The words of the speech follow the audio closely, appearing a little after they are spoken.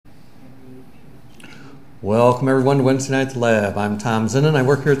Welcome everyone to Wednesday Night at the Lab. I'm Tom Zinnan. I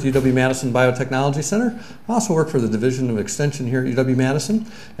work here at the UW-Madison Biotechnology Center. I also work for the Division of Extension here at UW-Madison.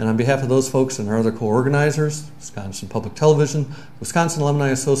 And on behalf of those folks and our other co-organizers, Wisconsin Public Television, Wisconsin Alumni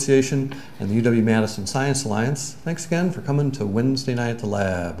Association, and the UW-Madison Science Alliance, thanks again for coming to Wednesday Night at the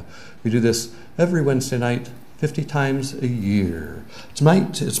Lab. We do this every Wednesday night, 50 times a year.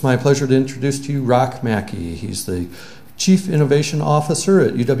 Tonight, it's my pleasure to introduce to you Mackie. He's the Chief Innovation Officer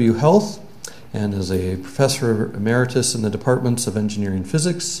at UW Health, and is a professor emeritus in the departments of engineering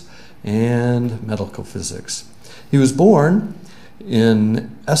physics and medical physics. He was born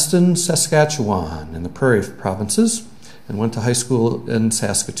in Eston, Saskatchewan, in the Prairie provinces, and went to high school in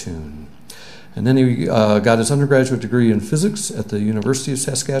Saskatoon. And then he got his undergraduate degree in physics at the University of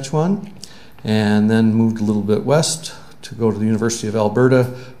Saskatchewan, and then moved a little bit west to go to the University of Alberta,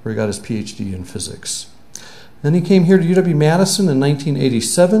 where he got his PhD in physics. Then he came here to UW-Madison in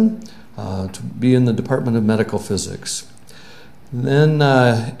 1987, to be in the Department of Medical Physics. Then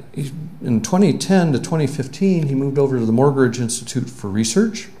in 2010 to 2015, he moved over to the Morgridge Institute for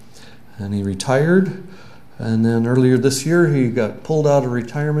Research, and he retired. And then earlier this year, he got pulled out of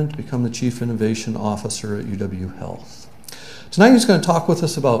retirement to become the Chief Innovation Officer at UW Health. Tonight he's going to talk with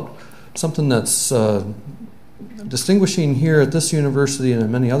us about something that's distinguishing here at this university and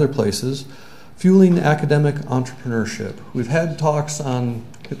in many other places: fueling academic entrepreneurship. We've had talks on,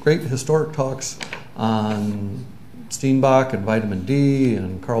 great historic talks on Steenbock and vitamin D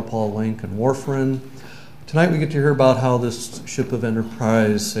and Carl Paul Link and Warfarin. Tonight we get to hear about how this ship of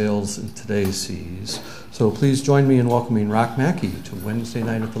enterprise sails in today's seas. So please join me in welcoming Mackie to Wednesday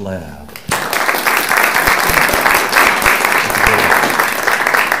Night at the Lab.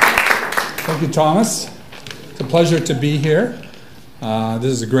 Thank you, Thomas. It's a pleasure to be here.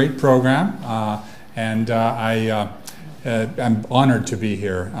 This is a great program, and I'm honored to be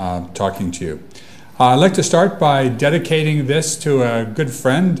here talking to you. I'd like to start by dedicating this to a good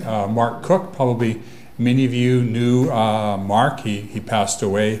friend, Mark Cook. Probably many of you knew Mark. He passed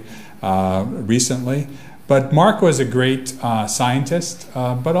away recently. But Mark was a great scientist,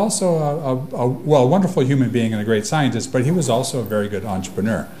 but also a wonderful human being and a great scientist, but he was also a very good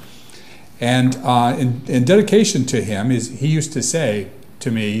entrepreneur. And in dedication to him, he used to say to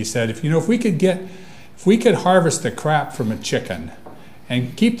me, he said, if we could harvest the crap from a chicken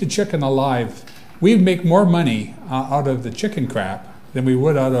and keep the chicken alive, we'd make more money out of the chicken crap than we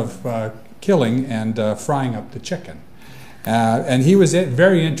would out of killing and frying up the chicken. And he was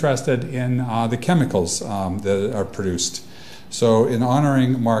very interested in the chemicals that are produced. So in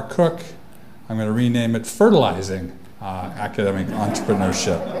honoring Mark Cook, I'm going to rename it Fertilizing Academic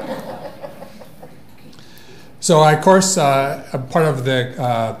Entrepreneurship. So, of course, a part of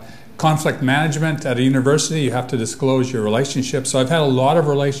the conflict management at a university, you have to disclose your relationships. So I've had a lot of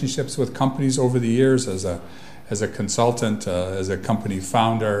relationships with companies over the years as a consultant, as a company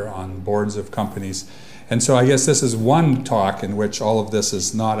founder on boards of companies. And so I guess this is one talk in which all of this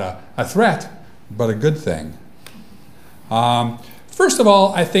is not a threat, but a good thing. First of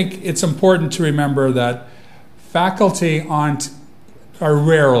all, I think it's important to remember that faculty are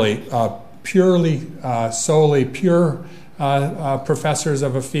rarely purely, solely pure professors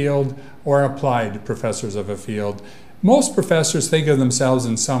of a field or applied professors of a field. Most professors think of themselves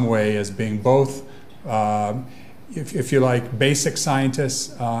in some way as being both, if you like, basic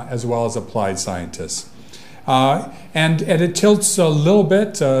scientists as well as applied scientists. And it tilts a little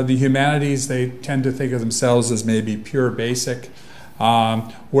bit. The humanities, they tend to think of themselves as maybe pure basic,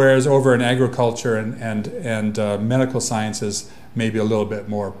 whereas over in agriculture and medical sciences, maybe a little bit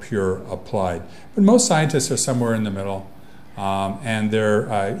more pure applied. But most scientists are somewhere in the middle, and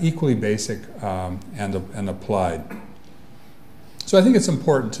they're equally basic and applied. So I think it's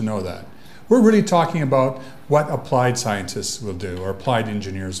important to know that. We're really talking about what applied scientists will do, or applied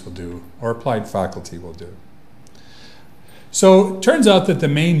engineers will do, or applied faculty will do. So it turns out that the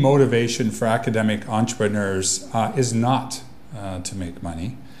main motivation for academic entrepreneurs is not to make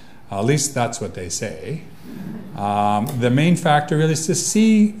money. At least that's what they say. The main factor really is to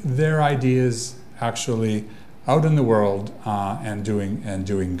see their ideas actually out in the world and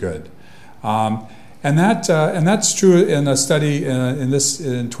doing good. And that's true in a study in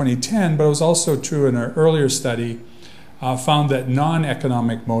 2010, but it was also true in an earlier study. Found that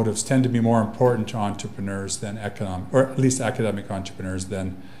non-economic motives tend to be more important to entrepreneurs than economic, or at least academic entrepreneurs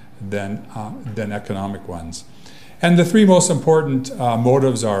than economic ones. And the three most important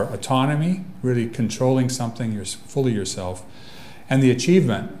motives are autonomy, really controlling something, you're fully yourself, and the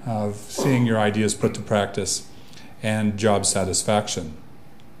achievement of seeing your ideas put to practice, and job satisfaction.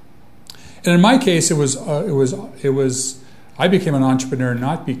 And in my case, it was I became an entrepreneur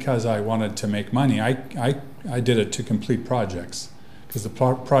not because I wanted to make money. I did it to complete projects, because the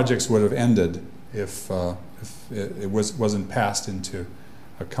projects would have ended if it wasn't passed into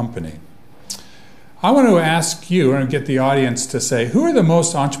a company. I want to ask you and get the audience to say, who are the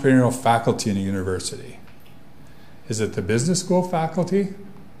most entrepreneurial faculty in a university? Is it the business school faculty?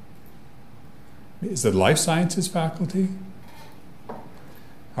 Is it life sciences faculty?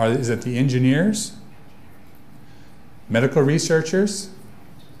 Or is it the engineers? Medical researchers?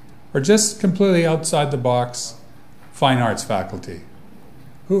 Or just completely outside the box fine arts faculty?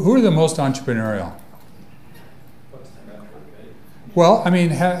 Who are the most entrepreneurial? Well, I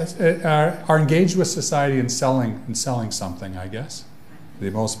mean, are engaged with society and selling something, I guess. The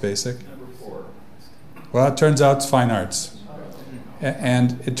most basic. Well, it turns out it's fine arts.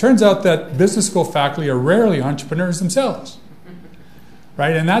 And it turns out that business school faculty are rarely entrepreneurs themselves.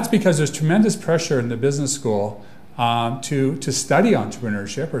 Right? And that's because there's tremendous pressure in the business school to study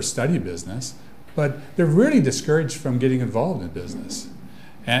entrepreneurship or study business, but they're really discouraged from getting involved in business.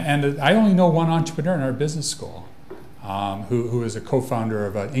 And I only know one entrepreneur in our business school who is a co-founder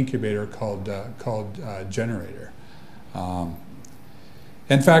of an incubator called Generator.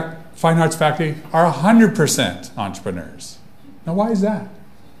 In fact, fine arts faculty are 100% entrepreneurs. Now, why is that?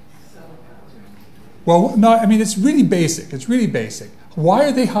 Well, no, I mean, it's really basic. It's really basic. Why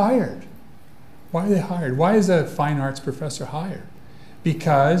are they hired? Why are they hired? Why is a fine arts professor hired?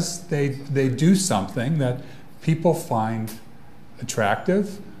 Because they do something that people find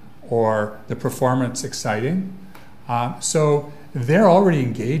attractive or the performance exciting. So they're already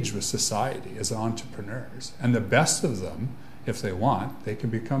engaged with society as entrepreneurs. And the best of them, if they want, they can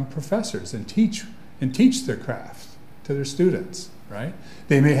become professors and teach their craft to their students, right?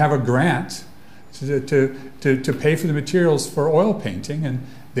 They may have a grant to pay for the materials for oil painting, and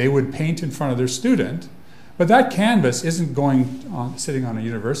they would paint in front of their student. But that canvas isn't sitting on a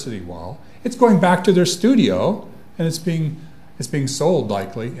university wall. It's going back to their studio, and it's being sold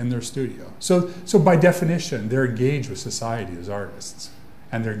likely in their studio. So by definition, they're engaged with society as artists,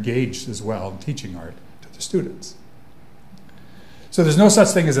 and they're engaged as well in teaching art to the students. So there's no such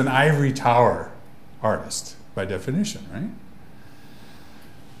thing as an ivory tower artist by definition, right?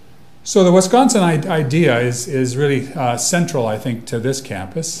 So the Wisconsin idea is really central, I think, to this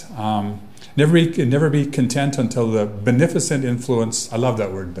campus. Never be content until the beneficent influence, I love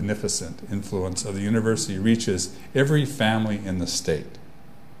that word, beneficent influence of the university reaches every family in the state.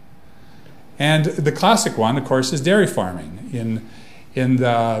 And the classic one, of course, is dairy farming. In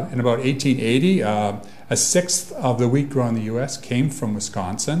about 1880, a sixth of the wheat grown in the U.S. came from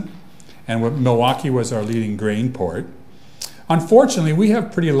Wisconsin, and Milwaukee was our leading grain port. Unfortunately, we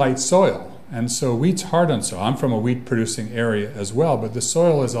have pretty light soil, and so wheat's hard on soil. I'm from a wheat-producing area as well, but the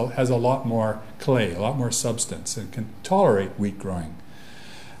soil has a lot more clay, a lot more substance, and can tolerate wheat growing.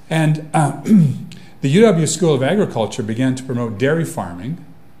 And the UW School of Agriculture began to promote dairy farming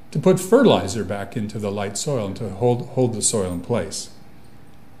to put fertilizer back into the light soil and to hold the soil in place.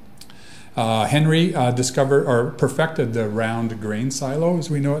 Henry discovered or perfected the round grain silo as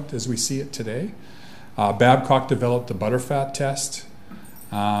we know it, as we see it today. Babcock developed the butterfat test,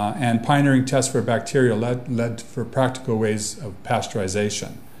 and pioneering tests for bacteria led for practical ways of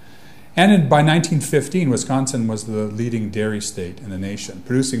pasteurization. And by 1915, Wisconsin was the leading dairy state in the nation,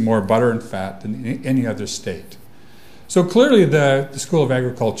 producing more butter and fat than any other state. So clearly the School of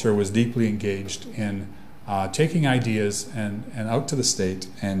Agriculture was deeply engaged in taking ideas and out to the state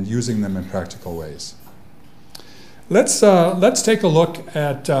and using them in practical ways. Let's take a look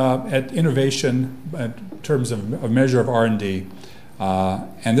at innovation in terms of a measure of R&D.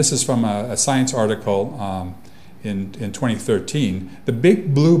 And this is from a science article in 2013. The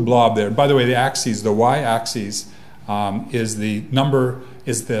big blue blob there, by the way, the axes, the y-axis is the number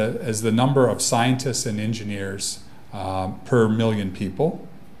of scientists and engineers per million people.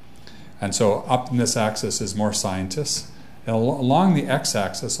 And so up in this axis is more scientists. And along the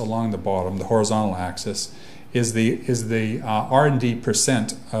x-axis, along the bottom, the horizontal axis, is the R&D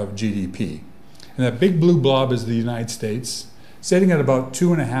percent of GDP. And that big blue blob is the United States, sitting at about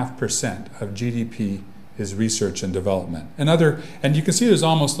 2.5% of GDP is research and development. And you can see there's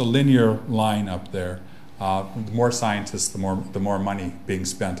almost a linear line up there. The more scientists, the more money being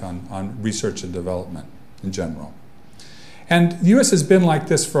spent on research and development in general. And the U.S. has been like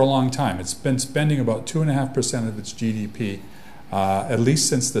this for a long time. It's been spending about 2.5% of its GDP, at least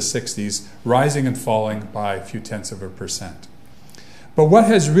since the 60s, rising and falling by a few tenths of a percent. But what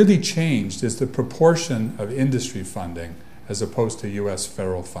has really changed is the proportion of industry funding as opposed to U.S.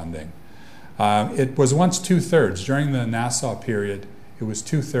 federal funding. It was once 2/3. During the Nassau period, it was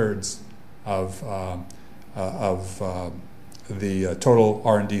 2/3 of the total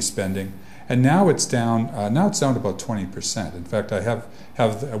R&D spending, and now it's down. Now it's down to about 20%. In fact, I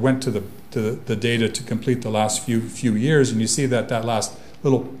went to the data to complete the last few years, and you see that last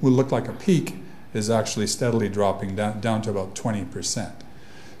little will look like a peak is actually steadily dropping down to about 20%.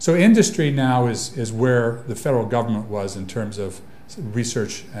 So industry now is where the federal government was in terms of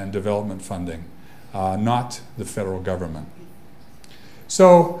research and development funding, not the federal government.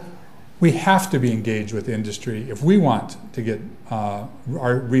 So we have to be engaged with industry. If we want to get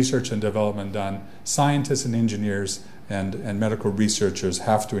our research and development done, scientists and engineers and medical researchers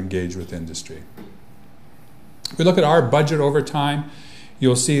have to engage with industry. If we look at our budget over time,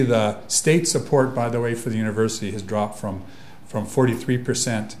 you'll see the state support, by the way, for the university has dropped from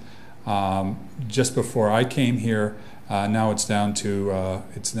 43% just before I came here. Now it's down to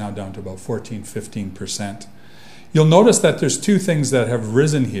down to about 14–15%. You'll notice that there's two things that have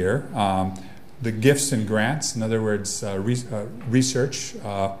risen here: the gifts and grants, in other words, research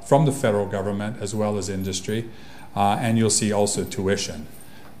from the federal government as well as industry, and you'll see also tuition.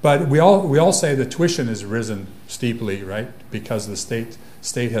 But we all say the tuition has risen steeply, right? Because the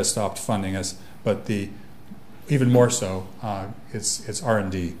state has stopped funding us. But even more so, it's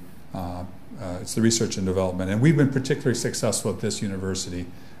R&D. It's the research and development, and we've been particularly successful at this university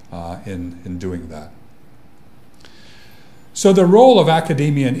in doing that. So the role of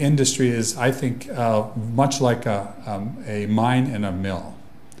academia and industry is, I think, much like a mine and a mill.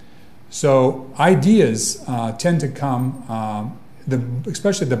 So ideas tend to come,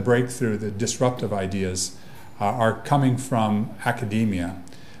 especially the breakthrough, the disruptive ideas, are coming from academia,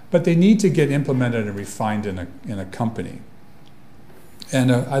 but they need to get implemented and refined in a company.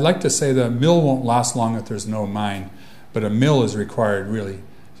 And I like to say the mill won't last long if there's no mine, but a mill is required really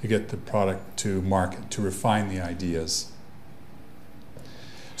to get the product to market, to refine the ideas.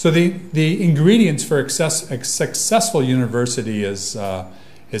 So the ingredients for a successful university is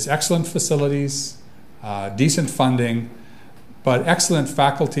excellent facilities, decent funding, but excellent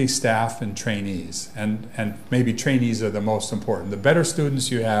faculty, staff, and trainees. And maybe trainees are the most important. The better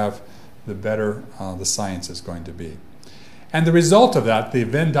students you have, the better the science is going to be. And the result of that, the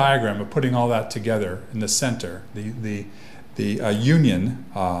Venn diagram of putting all that together in the center, the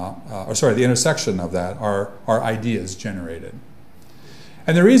intersection of that are ideas generated.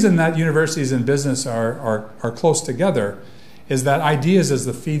 And the reason that universities and business are close together is that ideas is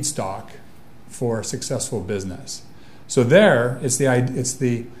the feedstock for successful business. So there, it's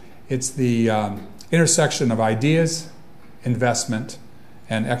the intersection of ideas, investment,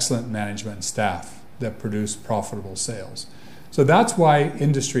 and excellent management and staff that produce profitable sales. So that's why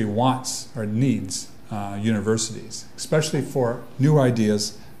industry wants or needs universities, especially for new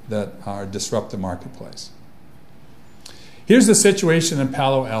ideas that disrupt the marketplace. Here's the situation in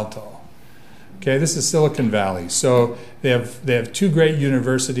Palo Alto. Okay, this is Silicon Valley. So they have two great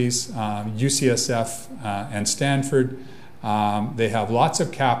universities, UCSF and Stanford. They have lots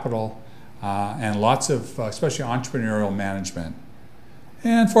of capital and lots of, especially entrepreneurial management.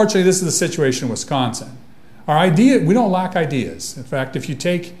 And fortunately, this is the situation in Wisconsin. We don't lack ideas. In fact, if you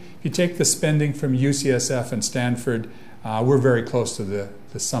take the spending from UCSF and Stanford, we're very close to the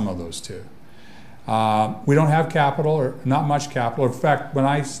sum of those two. We don't have capital, or not much capital. In fact, when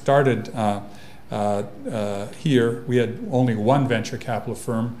I started here, we had only one venture capital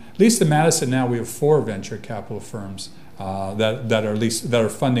firm. At least in Madison now, we have 4 venture capital firms that are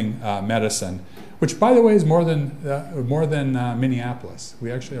funding medicine, which, by the way, is more than Minneapolis.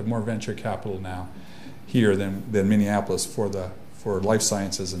 We actually have more venture capital now here than Minneapolis for life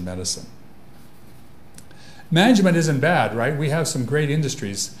sciences and medicine. Management isn't bad, right? We have some great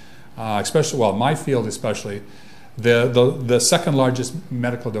industries. Especially, well, my field especially, the second largest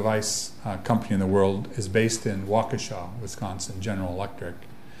medical device company in the world is based in Waukesha, Wisconsin, General Electric,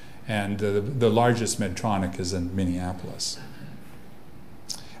 and the largest Medtronic is in Minneapolis.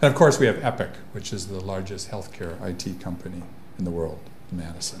 And of course, we have Epic, which is the largest healthcare IT company in the world, in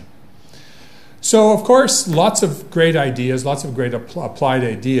Madison. So, of course, lots of great ideas, lots of great applied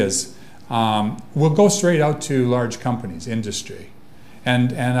ideas will go straight out to large companies, industry.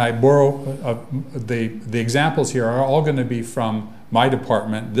 And I borrow, the examples here are all going to be from my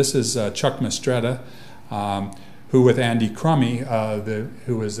department. This is Chuck Mistretta, who with Andy Crummy,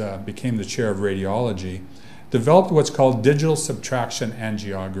 who became the chair of radiology, developed what's called digital subtraction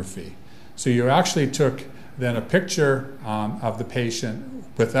angiography. So you actually took then a picture of the patient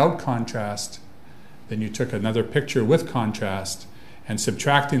without contrast, then you took another picture with contrast, and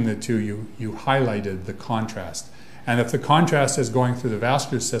subtracting the two, you highlighted the contrast. And if the contrast is going through the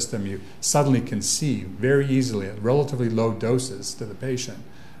vascular system, you suddenly can see very easily at relatively low doses to the patient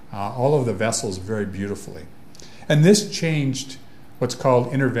all of the vessels very beautifully. And this changed what's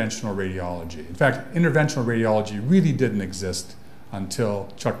called interventional radiology. In fact, interventional radiology really didn't exist until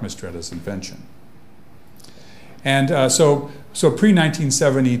Chuck Mistretta's invention. And so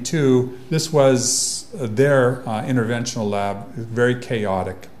pre-1972, this was their interventional lab, very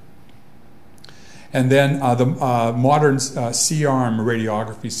chaotic. And then the modern C-arm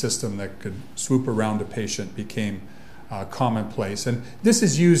radiography system that could swoop around a patient became commonplace. And this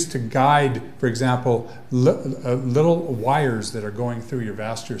is used to guide, for example, little wires that are going through your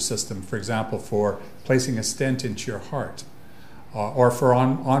vascular system, for example, for placing a stent into your heart, or for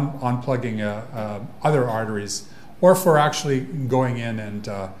unplugging other arteries, or for actually going in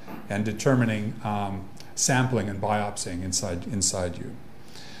and determining sampling and biopsying inside you.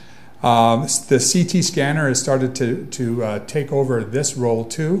 The CT scanner has started to take over this role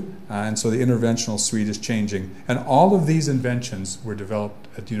too, and so the interventional suite is changing. And all of these inventions were developed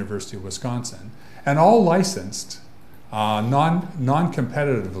at the University of Wisconsin, and all licensed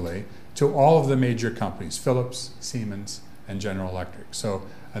non-competitively to all of the major companies, Philips, Siemens, and General Electric. So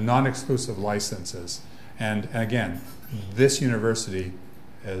non-exclusive licenses. And again, this university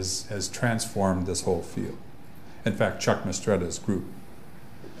has transformed this whole field. In fact, Chuck Mistretta's group.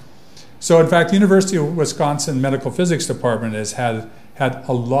 So in fact, the University of Wisconsin Medical Physics Department has had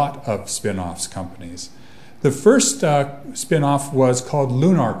a lot of spin-offs companies. The first spin-off was called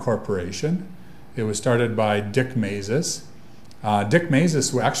Lunar Corporation. It was started by Dick Mazes. Dick Mazes,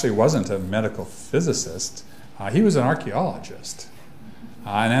 who actually wasn't a medical physicist, he was an archaeologist,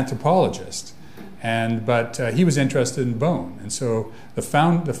 an anthropologist. But he was interested in bone. And so the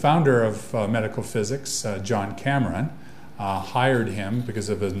founder of medical physics, John Cameron, hired him because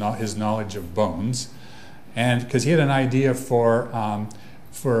of his knowledge of bones, and because he had an idea for a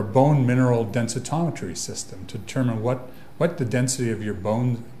bone mineral densitometry system to determine what the density of your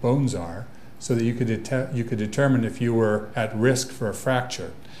bones are, so that you could determine if you were at risk for a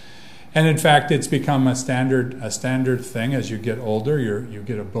fracture. And in fact, it's become a standard thing. As you get older, you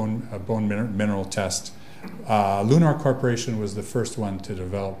get a bone mineral test. Lunar Corporation was the first one to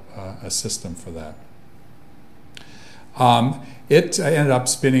develop a system for that. It ended up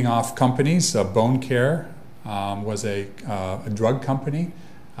spinning off companies. Bone Care was a drug company.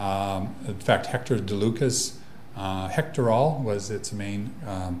 In fact, Hector DeLuca's Hectorol was its main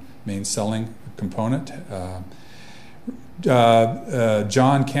selling component.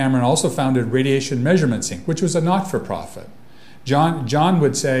 John Cameron also founded Radiation Measurements Inc., which was a not-for-profit. John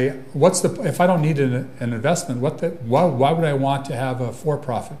would say, if I don't need an investment, why would I want to have a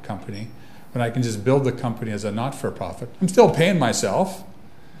for-profit company when I can just build the company as a not-for-profit? I'm still paying myself,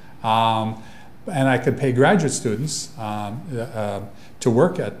 and I could pay graduate students to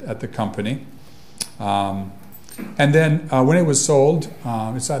work at the company. And then when it was sold,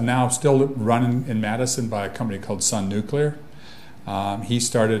 it's now still run in Madison by a company called Sun Nuclear. He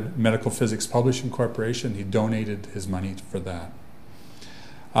started Medical Physics Publishing Corporation. He donated his money for that.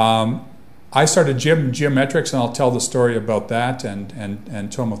 I started geometrics, and I'll tell the story about that and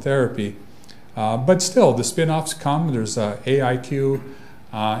tomotherapy. But still, the spin-offs come. There's AIQ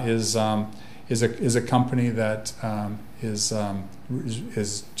is a company that has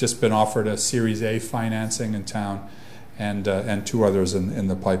just been offered a Series A financing in town, and two others in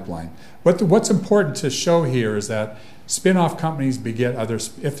the pipeline. What's important to show here is that spin-off companies beget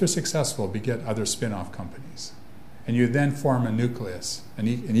others, if they're successful, beget other spin-off companies. And you then form a nucleus, an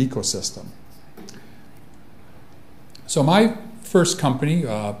ecosystem. So my first company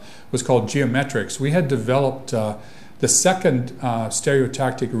was called Geometrics. We had developed the second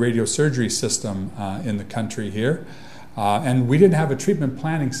stereotactic radiosurgery system in the country here. And we didn't have a treatment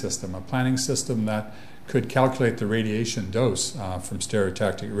planning system that could calculate the radiation dose from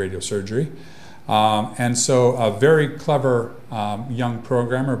stereotactic radiosurgery. And so a very clever young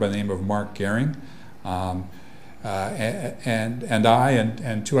programmer by the name of Mark Gehring and I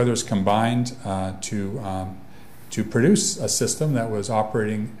and two others combined to produce a system that was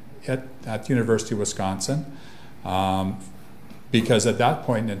operating at the University of Wisconsin, because at that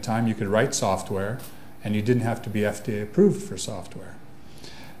point in time you could write software and you didn't have to be FDA approved for software.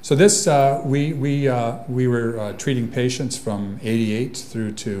 So this, we were treating patients from '88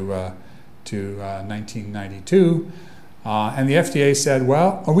 through to 1992, and the FDA said,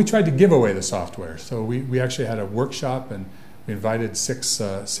 well, we tried to give away the software. So we actually had a workshop, and we invited six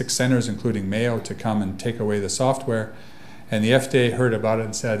centers, including Mayo, to come and take away the software. And the FDA heard about it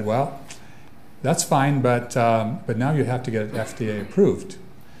and said, well, that's fine, but now you have to get it FDA approved.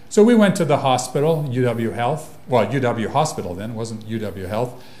 So we went to the hospital, UW Health, well, UW Hospital then, it wasn't UW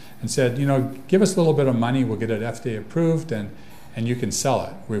Health, and said, give us a little bit of money, we'll get it FDA approved, and you can sell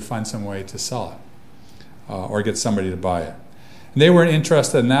it. We'll find some way to sell it. or get somebody to buy it. And they weren't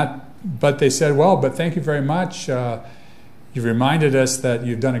interested in that, but they said, well, but thank you very much. You've reminded us that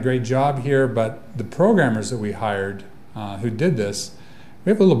you've done a great job here, but the programmers that we hired who did this, we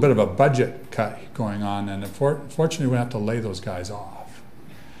have a little bit of a budget cut going on, and unfortunately we have to lay those guys off.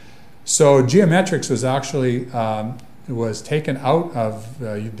 So geometrics was actually was taken out of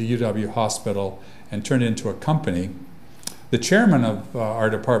the UW hospital and turned into a company. The chairman of our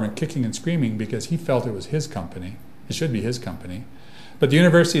department kicking and screaming because he felt it was his company. It should be his company. But the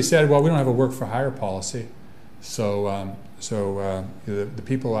university said, well, we don't have a work for hire policy. So, the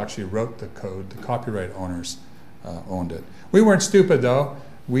people who actually wrote the code, the copyright owners, owned it. We weren't stupid though.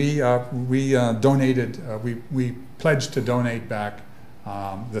 We donated. We pledged to donate back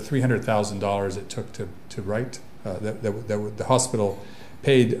the $300,000 it took to write that the hospital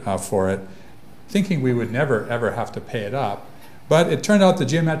paid for it, thinking we would never ever have to pay it up. But it turned out the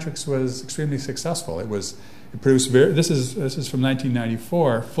geometrics was extremely successful. It produced this is from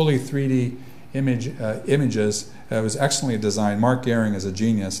 1994, fully 3D images. It was excellently designed. Mark Gehring is a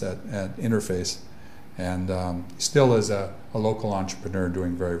genius at interface, and still is a local entrepreneur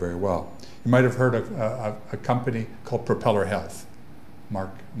doing very, very well. You might have heard of a company called Propeller Health.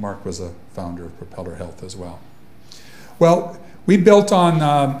 Mark was a founder of Propeller Health as well. Well, we built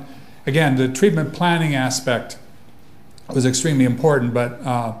on, again, the treatment planning aspect was extremely important, but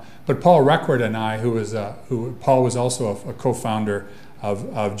Paul Reckford and I, Paul was also a co-founder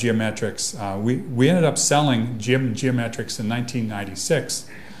of Geometrics, we ended up selling Geometrics in 1996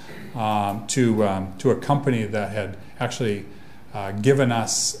 to a company that had actually given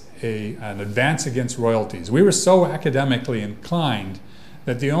us an advance against royalties. We were so academically inclined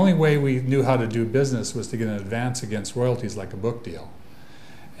that the only way we knew how to do business was to get an advance against royalties like a book deal.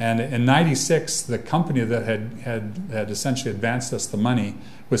 And in '96, the company that had essentially advanced us the money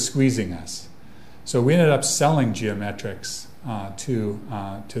was squeezing us. So we ended up selling Geometrics to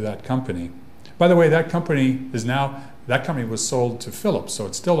that company. By the way, that company was sold to Philips, so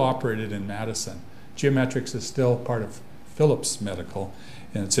it's still operated in Madison. Geometrics is still part of Philips Medical,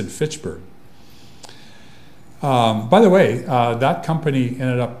 and it's in Fitchburg. By the way, that company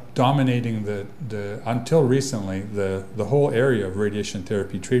ended up dominating until recently the whole area of radiation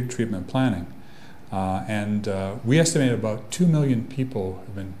therapy treatment planning, and we estimate about 2 million people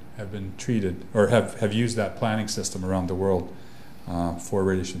have been treated or have used that planning system around the world for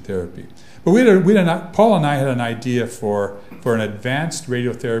radiation therapy. But Paul and I had an idea for an advanced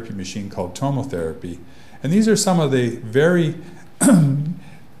radiotherapy machine called tomotherapy, and these are some of the very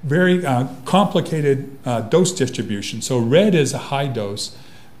very complicated dose distribution. So red is a high dose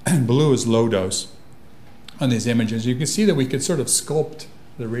and blue is low dose on these images. You can see that we could sort of sculpt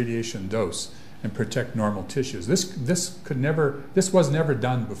the radiation dose and protect normal tissues. This was never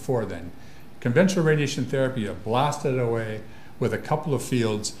done before then. Conventional radiation therapy, you blasted it away with a couple of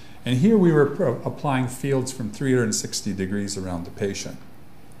fields, and here we were applying fields from 360 degrees around the patient.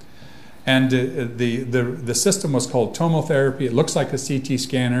 And the system was called tomotherapy. It looks like a CT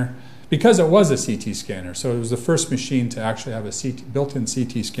scanner because it was a CT scanner. So it was the first machine to actually have a built-in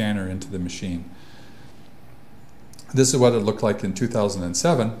CT scanner into the machine. This is what it looked like in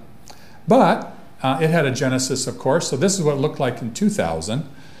 2007. But it had a genesis, of course. So this is what it looked like in 2000.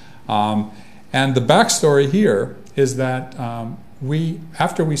 And the backstory here is that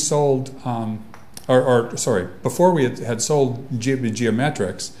before we had sold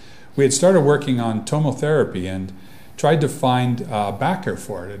Geometrics, we had started working on tomotherapy and tried to find a backer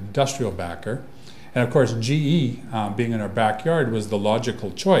for it, an industrial backer. And of course, GE, being in our backyard, was the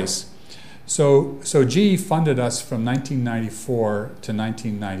logical choice. So GE funded us from 1994 to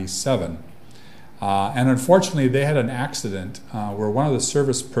 1997. And unfortunately, they had an accident where one of the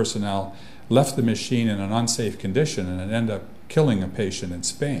service personnel left the machine in an unsafe condition, and it ended up killing a patient in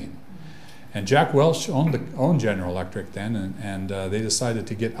Spain. And Jack Welch owned General Electric then, and they decided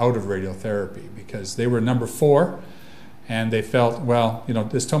to get out of radiotherapy because they were number 4, and they felt, well, you know,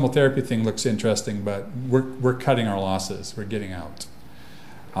 this tomotherapy thing looks interesting, but we're cutting our losses. We're getting out.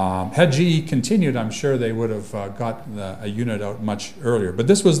 Had GE continued, I'm sure they would have got a unit out much earlier. But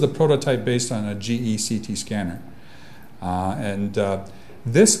this was the prototype based on a GE CT scanner.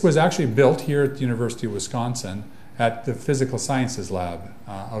 This was actually built here at the University of Wisconsin at the Physical Sciences Lab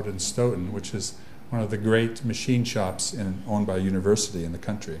out in Stoughton, which is one of the great machine shops owned by a university in the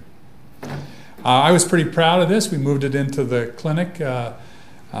country. I was pretty proud of this. We moved it into the clinic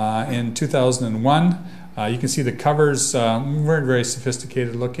in 2001. You can see the covers weren't very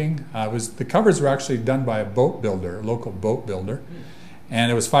sophisticated looking. The covers were actually done by a boat builder, a local boat builder,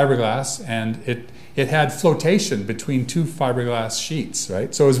 and it was fiberglass, and it had flotation between 2 fiberglass sheets,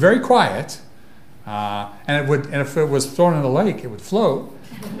 right? So it was very quiet. And if it was thrown in the lake, it would float.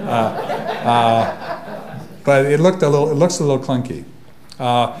 But it looks a little clunky.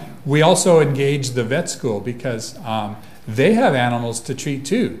 We also engaged the vet school because they have animals to treat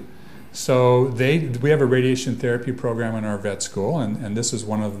too. So we have a radiation therapy program in our vet school, and this is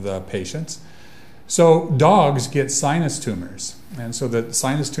one of the patients. So dogs get sinus tumors, and so the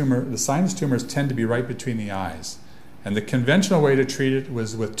sinus tumors tend to be right between the eyes. And the conventional way to treat it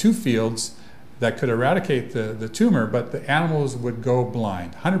was with 2 fields that could eradicate the tumor, but the animals would go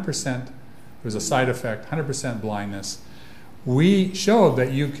blind. 100%, it was a side effect, 100% blindness. We showed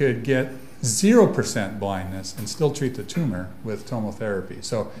that you could get 0% blindness and still treat the tumor with tomotherapy.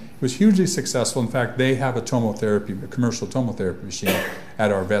 So it was hugely successful. In fact, they have a commercial tomotherapy machine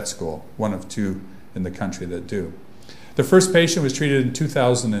at our vet school, one of 2 in the country that do. The first patient was treated in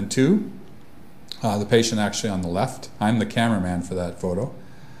 2002. The patient actually on the left. I'm the cameraman for that photo.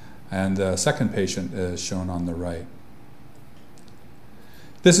 And the second patient is shown on the right.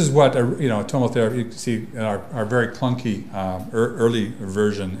 This is what tomotherapy. You can see our very clunky early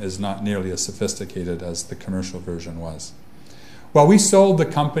version is not nearly as sophisticated as the commercial version was. Well, we sold the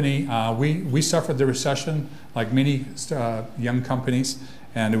company. We suffered the recession like many young companies,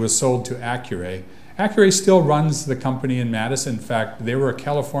 and it was sold to Accuray. Accuray still runs the company in Madison. In fact, they were a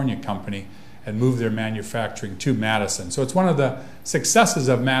California company and moved their manufacturing to Madison. So it's one of the successes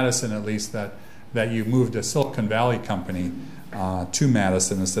of Madison, at least, that you moved a Silicon Valley company to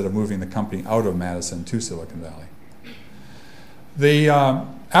Madison instead of moving the company out of Madison to Silicon Valley.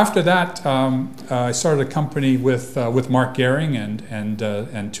 After that, I started a company with Mark Gehring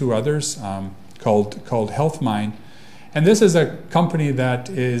and 2 others called HealthMine. And this is a company that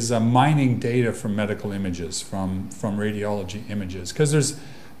is mining data from medical images, from radiology images, because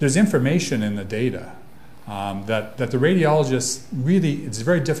there's information in the data that the radiologists really, it's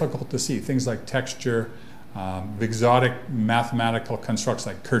very difficult to see. Things like texture, exotic mathematical constructs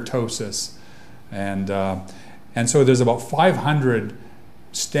like kurtosis. And so there's about 500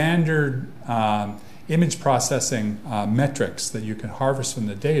 standard image processing metrics that you can harvest from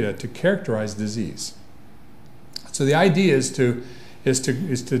the data to characterize disease. So the idea is to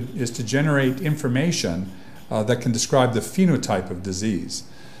generate information that can describe the phenotype of disease.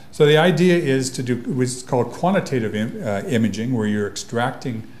 So the idea is to do what's called quantitative imaging, where you're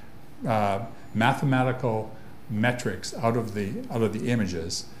extracting mathematical metrics out of the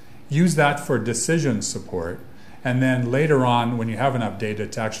images, use that for decision support, and then later on, when you have enough data,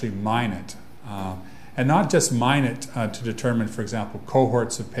 to actually mine it. And not just mine it to determine, for example,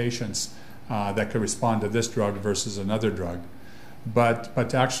 cohorts of patients that could respond to this drug versus another drug, but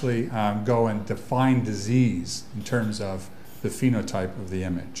to actually go and define disease in terms of the phenotype of the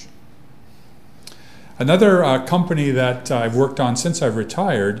image. Another company that I've worked on since I've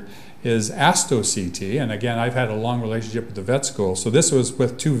retired is AstroCT, and again, I've had a long relationship with the vet school. So this was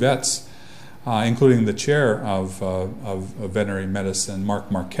with 2 vets, including the chair of veterinary medicine, Mark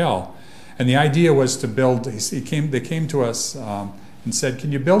Markell. And the idea was to build, they came to us and said,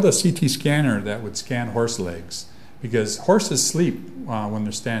 can you build a CT scanner that would scan horse legs? Because horses sleep when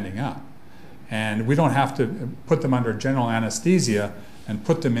they're standing up. And we don't have to put them under general anesthesia and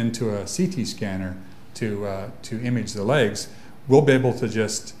put them into a CT scanner to image the legs. We'll be able to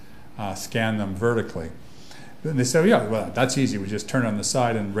just scan them vertically. And they said, yeah, well, that's easy. We just turn it on the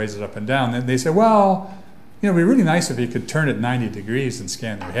side and raise it up and down. And they said, well, it'd be really nice if you could turn it 90 degrees and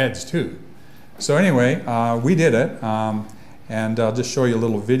scan their heads too. So anyway, we did it. And I'll just show you a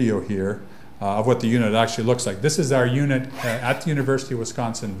little video here of what the unit actually looks like. This is our unit at the University of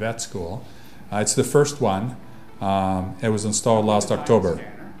Wisconsin Vet School. It's the first one. It was installed last October.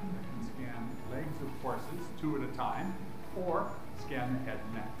 Scanner can scan legs of horses 2 at a time, or scan the head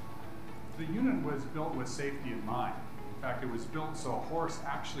and neck. The unit was built with safety in mind. In fact, it was built so a horse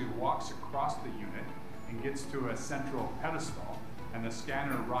actually walks across the unit and gets to a central pedestal, and the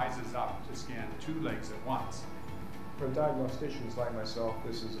scanner rises up to scan 2 legs at once. For diagnosticians like myself,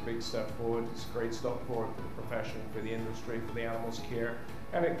 this is a big step forward. It's a great step forward for the profession, for the industry, for the animals' care,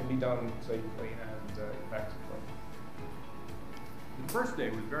 and it can be done safely and effectively. The first day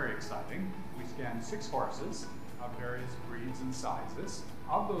was very exciting. We scanned 6 horses of various breeds and sizes.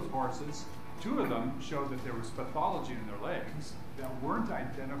 Of those horses, 2 of them showed that there was pathology in their legs that weren't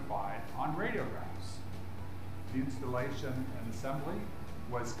identified on radiographs. The installation and assembly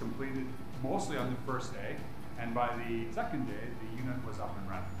was completed mostly on the first day, and by the second day, the unit was up and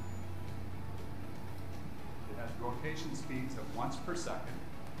running. It has rotation speeds of once per second,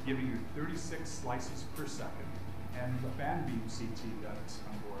 giving you 36 slices per second, and the band beam CT that's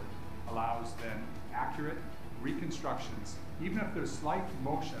on board allows then accurate reconstructions, even if there's slight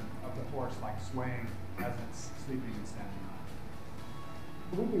motion of the horse, like swaying as it's sleeping and standing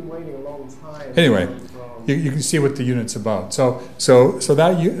up. We've been waiting a long time. Anyway, you can see what the unit's about. So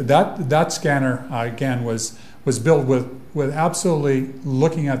that scanner again was built with absolutely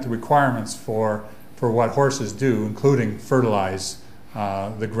looking at the requirements for what horses do, including fertilize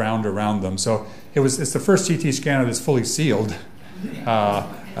the ground around them. So it's the first CT scanner that's fully sealed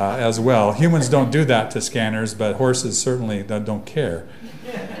as well. Humans don't do that to scanners, but horses certainly don't care.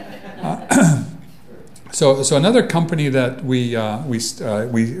 So another company that we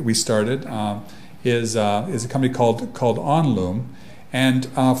started is a company called Onloom, and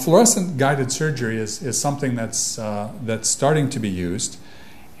fluorescent guided surgery is something that's starting to be used.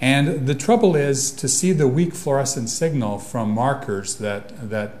 And the trouble is to see the weak fluorescent signal from markers that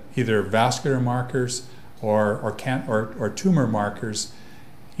either vascular markers or tumor markers,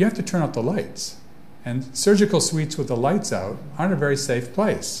 you have to turn out the lights. And surgical suites with the lights out aren't a very safe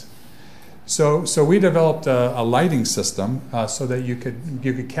place. So we developed a lighting system so that you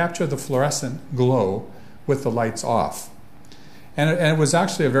could capture the fluorescent glow with the lights off. And it was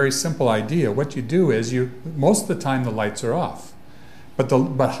actually a very simple idea. What you do is most of the time the lights are off.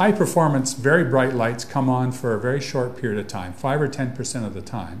 But high performance, very bright lights come on for a very short period of time, 5 or 10% of the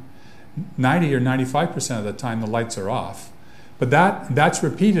time. 90 or 95% of the time the lights are off. But that's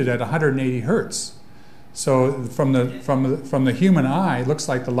repeated at 180 hertz. So from the human eye, it looks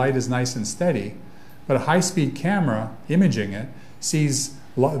like the light is nice and steady, but a high-speed camera imaging it sees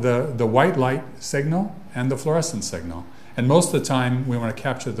the white light signal and the fluorescent signal. And most of the time we want to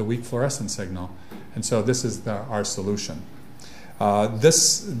capture the weak fluorescent signal. And so this is our solution.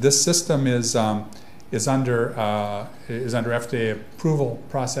 This system is under FDA approval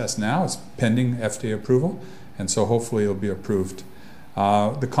process now. It's pending FDA approval, and so hopefully it'll be approved.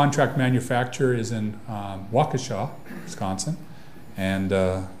 The contract manufacturer is in Waukesha, Wisconsin, and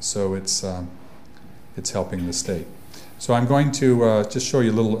so it's helping the state. So I'm going to just show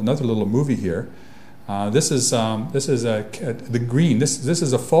you another little movie here. This is the green. This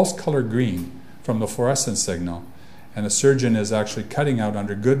is a false color green from the fluorescent signal. And the surgeon is actually cutting out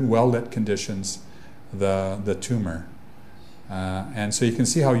under good, well-lit conditions the tumor. And so you can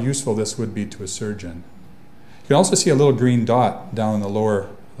see how useful this would be to a surgeon. You can also see a little green dot down in the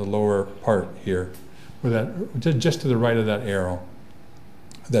lower part here, just to the right of that arrow,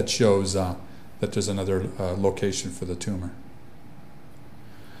 that shows that there's another location for the tumor.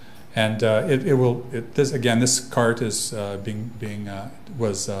 And this cart is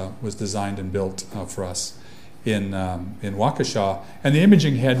was designed and built for us in Waukesha, and the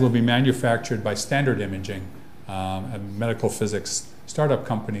imaging head will be manufactured by Standard Imaging, a medical physics startup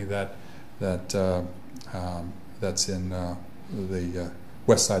company that's in the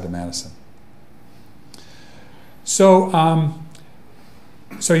west side of Madison. So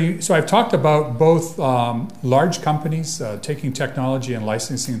I've talked about both large companies taking technology and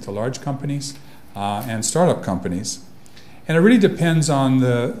licensing it to large companies and startup companies, and it really depends on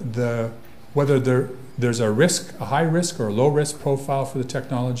whether there's a high risk or a low risk profile for the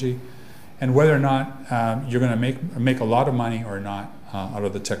technology, and whether or not you're going to make a lot of money or not out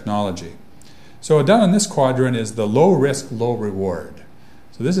of the technology. So down in this quadrant is the low risk, low reward.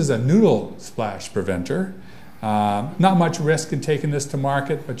 So this is a noodle splash preventer. Not much risk in taking this to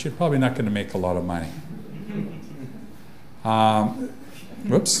market, but you're probably not going to make a lot of money.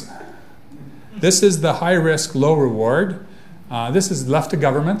 Whoops. This is the high risk, low reward. This is left to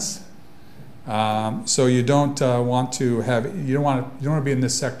governments. So you don't want to be in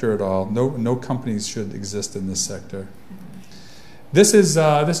this sector at all. No companies should exist in this sector. This is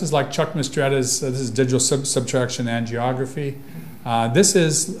like Chuck Mistretta's. This is digital subtraction angiography. This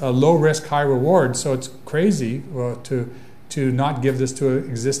is a low risk, high reward. So it's crazy to not give this to an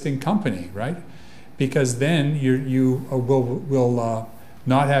existing company, right? Because then you will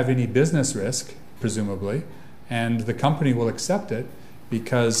not have any business risk, presumably, and the company will accept it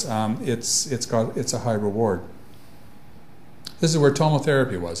because it's a high reward. This is where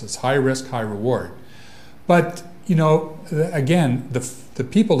tomotherapy was. It's high risk, high reward. But again, the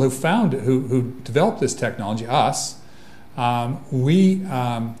people who developed this technology, us, we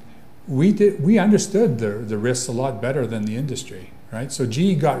understood the risks a lot better than the industry, right? So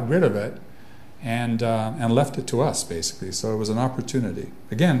GE got rid of it and left it to us, basically. So it was an opportunity.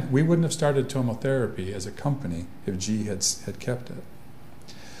 Again, we wouldn't have started tomotherapy as a company if GE had kept it.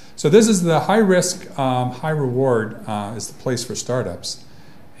 So this is the high risk, high reward is the place for startups,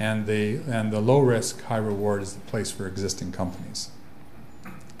 and the low risk, high reward is the place for existing companies.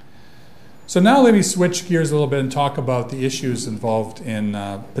 So now let me switch gears a little bit and talk about the issues involved in,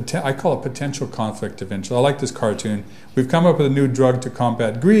 I call it potential conflict of interest. I like this cartoon. We've come up with a new drug to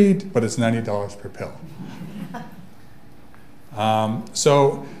combat greed, but it's $90 per pill.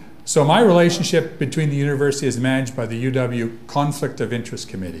 So my relationship between the university is managed by the UW Conflict of Interest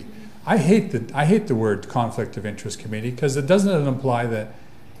Committee. I hate the word conflict of interest committee because it doesn't imply that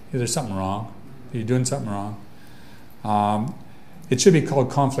there's something wrong, that you're doing something wrong. It should be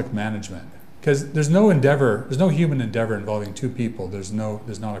called conflict management because there's no human endeavor involving two people. There's not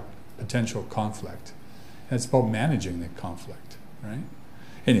a potential conflict. And it's about managing the conflict, right?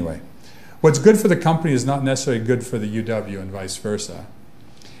 Anyway, what's good for the company is not necessarily good for the UW and vice versa.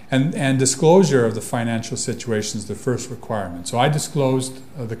 And disclosure of the financial situation is the first requirement. So I disclosed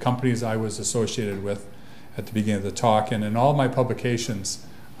the companies I was associated with at the beginning of the talk, and in all my publications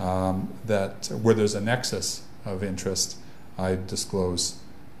where there's a nexus of interest, I disclose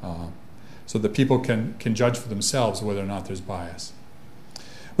so that people can judge for themselves whether or not there's bias.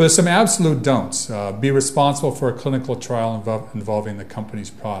 But there's some absolute don'ts. Be responsible for a clinical trial involving the company's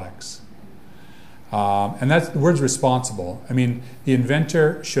products. And that's the word's responsible. I mean, the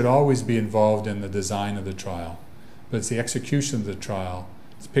inventor should always be involved in the design of the trial, but it's the execution of the trial,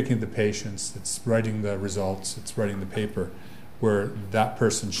 it's picking the patients, it's writing the results, it's writing the paper, where that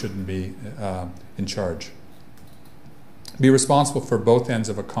person shouldn't be in charge. Be responsible for both ends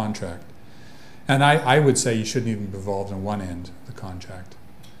of a contract. And I would say you shouldn't even be involved in one end of the contract.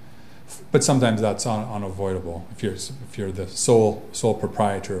 But sometimes that's unavoidable if you're the sole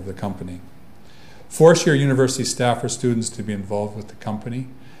proprietor of the company. Force your university staff or students to be involved with the company.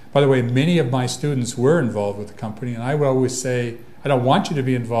 By the way, many of my students were involved with the company, and I would always say, I don't want you to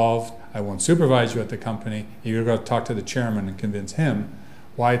be involved. I won't supervise you at the company. You've got to talk to the chairman and convince him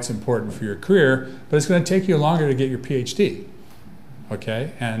why it's important for your career, but it's going to take you longer to get your PhD.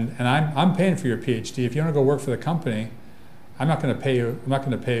 Okay? And I'm paying for your PhD. If you want to go work for the company, I'm not going to pay you. I'm not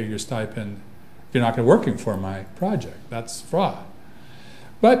going to pay you your stipend if you're not going to working for my project. That's fraud.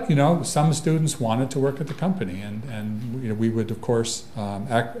 But some students wanted to work at the company, and we would of course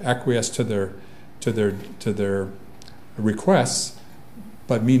acquiesce to their requests,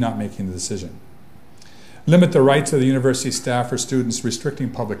 but me not making the decision. Limit the rights of the university staff or students.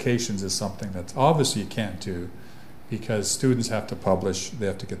 Restricting publications is something that obviously you can't do because students have to publish. They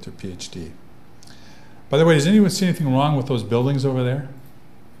have to get their PhD. By the way, does anyone see anything wrong with those buildings over there?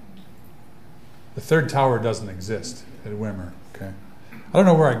 The third tower doesn't exist at Wimmer. Okay. I don't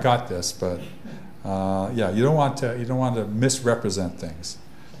know where I got this, but yeah, you don't want to misrepresent things.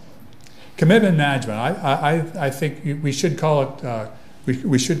 Commitment management. I think we should call it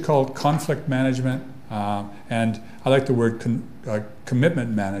we should call it conflict management, and I like the word commitment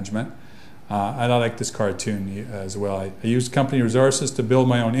management. And I like this cartoon as well. I used company resources to build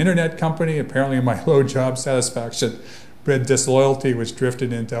my own internet company. Apparently, my low job satisfaction bred disloyalty, which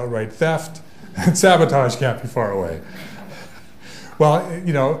drifted into outright theft. And sabotage can't be far away.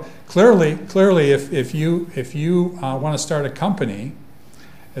 Well, clearly, if you want to start a company,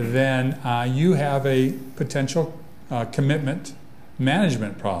 then you have a potential commitment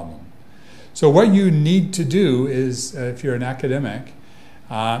management problem. So what you need to do is, if you're an academic,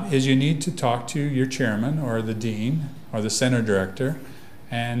 is you need to talk to your chairman or the dean or the center director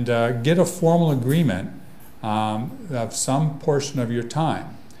and get a formal agreement of some portion of your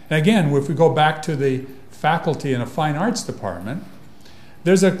time. And again, if we go back to the faculty in a fine arts department,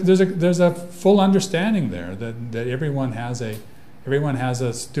 there's a full understanding there that everyone has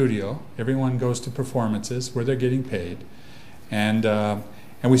a studio, everyone goes to performances where they're getting paid, and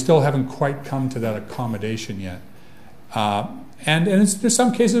we still haven't quite come to that accommodation yet. And there's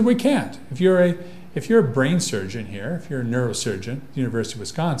some cases we can't. If you're a brain surgeon here, if you're a neurosurgeon at the University of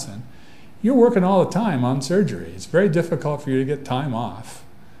Wisconsin, you're working all the time on surgery. It's very difficult for you to get time off.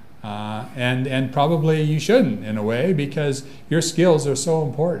 And probably you shouldn't in a way because your skills are so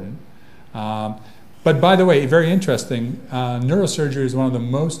important. But by the way, very interesting, neurosurgery is one of the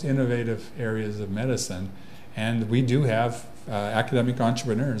most innovative areas of medicine, and we do have academic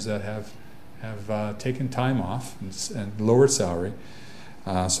entrepreneurs that have taken time off and lowered salary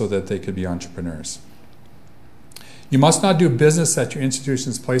so that they could be entrepreneurs. You must not do business at your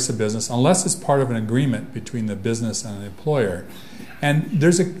institution's place of business unless it's part of an agreement between the business and the employer. And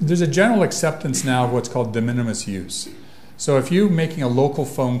there's a general acceptance now of what's called de minimis use. So if you're making a local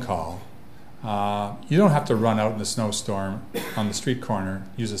phone call, you don't have to run out in a snowstorm on the street corner,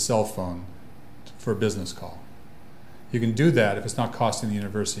 use a cell phone for a business call. You can do that if it's not costing the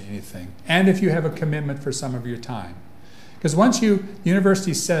university anything, and if you have a commitment for some of your time. Because once the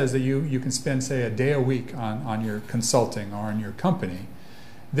university says that you can spend, say, a day a week on your consulting or on your company,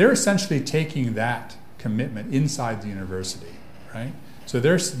 they're essentially taking that commitment inside the university, right? So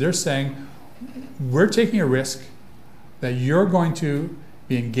they're saying, we're taking a risk that you're going to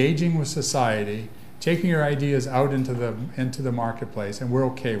be engaging with society, taking your ideas out into the marketplace, and we're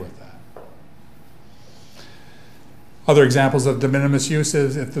okay with that. Other examples of de minimis use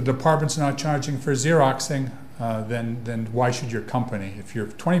is if the department's not charging for Xeroxing, then why should your company? If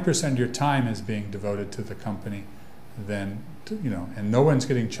 20% of your time is being devoted to the company, then, you know, and no one's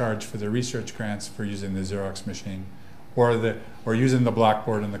getting charged for the research grants for using the Xerox machine, or using the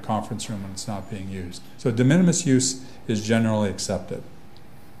blackboard in the conference room when it's not being used. So de minimis use is generally accepted.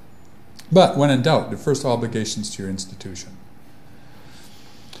 But when in doubt, the first obligations to your institution.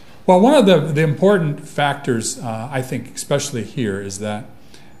 Well, one of the important factors, I think, especially here, is that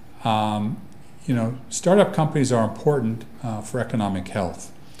you know, startup companies are important for economic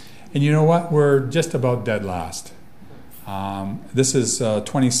health. And you know what? We're just about dead last. This is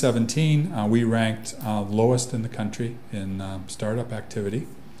 2017. We ranked lowest in the country in startup activity.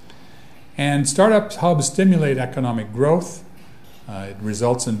 And startup hubs stimulate economic growth. It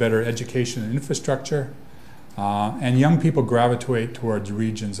results in better education and infrastructure. And young people gravitate towards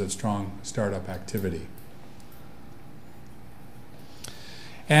regions of strong startup activity.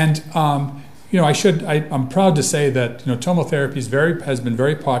 And you know, I'm proud to say that, you know, tomotherapy has been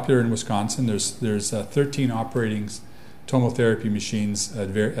very popular in Wisconsin. There's 13 operating tomotherapy machines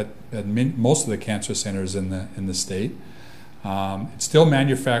at most of the cancer centers in the state. It's still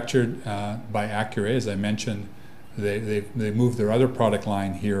manufactured by Accuray, as I mentioned. They moved their other product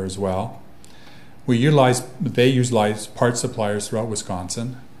line here as well. They utilize part suppliers throughout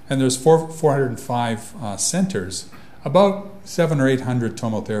Wisconsin, and there's 405 centers, about 700 or 800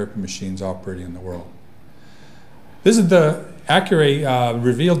 tomotherapy machines operating in the world. This is Accuray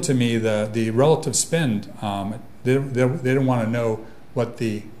revealed to me the relative spend. They didn't want to know what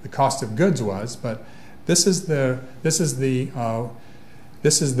the cost of goods was, but this is the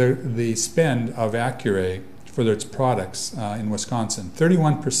spend of Accuray for its products in Wisconsin.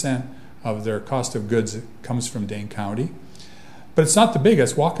 31% of their cost of goods comes from Dane County, but it's not the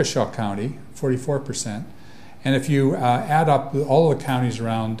biggest. Waukesha County, 44%, and if you add up all the counties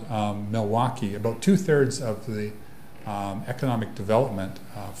around Milwaukee, about 2/3 of the economic development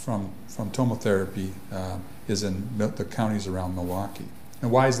from tomotherapy is in the counties around Milwaukee.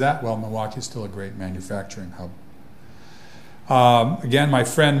 And why is that? Well, Milwaukee is still a great manufacturing hub. Again, my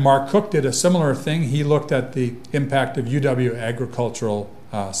friend Mark Cook did a similar thing. He looked at the impact of UW agricultural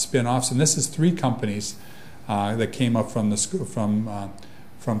spin-offs, and this is 3 companies that came up from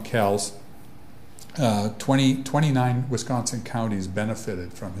CALS. 29 Wisconsin counties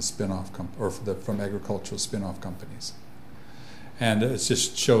benefited from his spin-off from agricultural spin-off companies, and it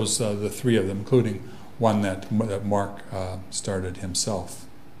just shows the 3 of them, including one that Mark started himself.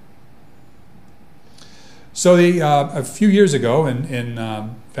 So a few years ago, in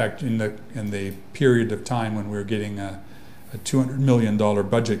fact, in the period of time when we were getting a $200 million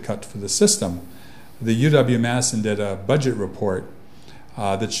budget cut for the system, the UW-Madison did a budget report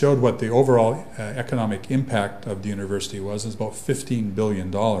that showed what the overall economic impact of the university was. It was about $15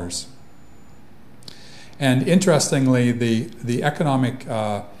 billion. And interestingly, the economic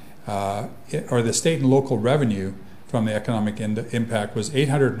or the state and local revenue from the economic impact was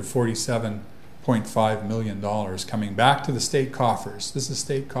 $847.5 million coming back to the state coffers. This is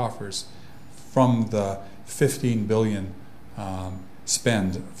state coffers from the $15 billion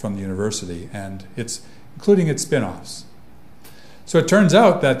spend from the university, and it's including its spin-offs. So it turns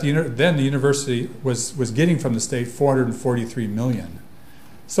out that then the university was getting from the state $443 million.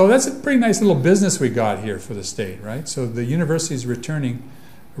 So that's a pretty nice little business we got here for the state, right? So the university is returning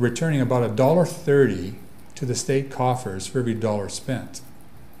about $1.30 to the state coffers for every dollar spent.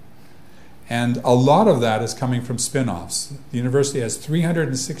 And a lot of that is coming from spin-offs. The university has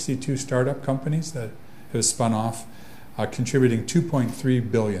 362 startup companies that have spun off, contributing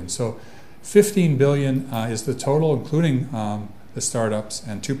 $2.3 billion. So $15 billion is the total, including the startups,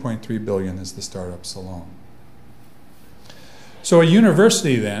 and $2.3 billion is the startups alone. So a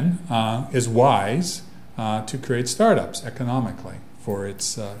university then is wise to create startups economically for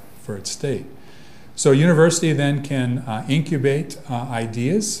its state. So a university then can incubate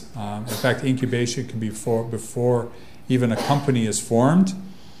ideas. In fact, incubation can be before even a company is formed.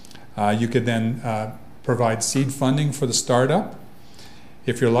 You could then provide seed funding for the startup.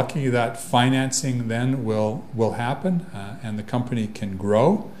 If you're lucky, that financing then will happen and the company can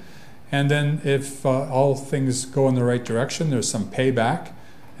grow. And then if all things go in the right direction, there's some payback.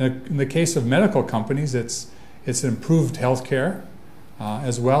 In the case of medical companies, it's improved healthcare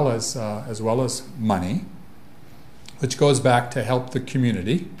as well as money. which goes back to help the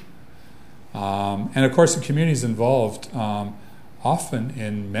community. And of course, the community is involved often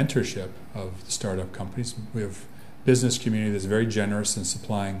in mentorship of the startup companies. We have business community that's very generous in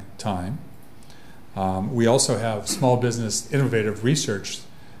supplying time. We also have small business innovative research,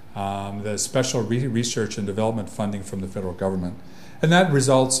 the special research and development funding from the federal government. And that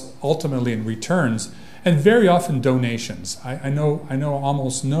results ultimately in returns and very often donations. I know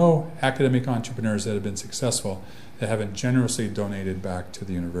almost no academic entrepreneurs that have been successful that haven't generously donated back to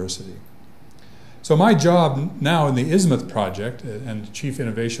the university. So my job now in the Ismuth project and Chief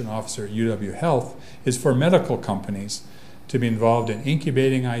Innovation Officer at UW Health is for medical companies to be involved in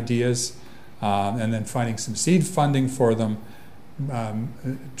incubating ideas and then finding some seed funding for them,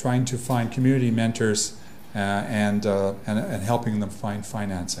 trying to find community mentors and helping them find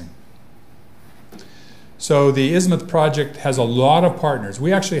financing. So the Ismuth project has a lot of partners.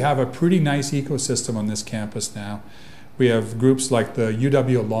 We actually have a pretty nice ecosystem on this campus now. We have groups like the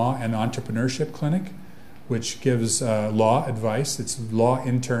UW Law and Entrepreneurship Clinic, which gives law advice. It's law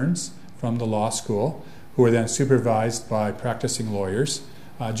interns from the law school who are then supervised by practicing lawyers,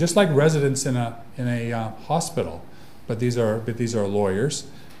 just like residents in a hospital. But these are lawyers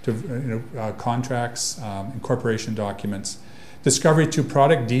to contracts, incorporation documents. Discovery to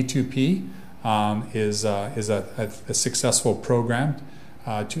Product (D2P) is a successful program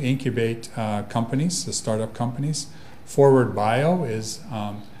to incubate companies, the startup companies. Forward Bio is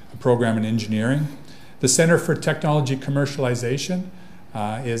a program in engineering. The Center for Technology Commercialization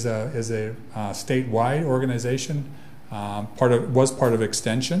is a statewide organization. Was part of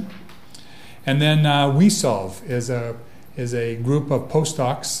Extension, and then WeSolve is a group of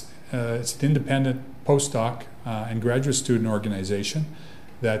postdocs. It's an independent postdoc and graduate student organization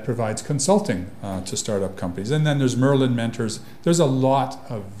that provides consulting to startup companies. And then there's Merlin Mentors. There's a lot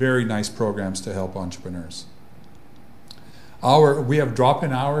of very nice programs to help entrepreneurs. We have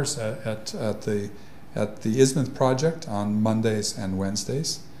drop-in hours at the Ismuth project on Mondays and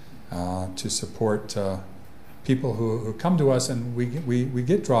Wednesdays to support people who come to us, and we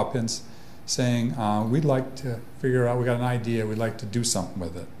get drop-ins saying we'd like to figure out, we got an idea, we'd like to do something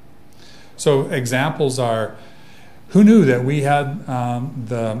with it. So examples are, who knew that we had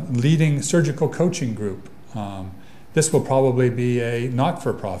the leading surgical coaching group? This will probably be a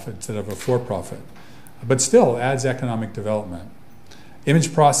not-for-profit instead of a for-profit, but still adds economic development.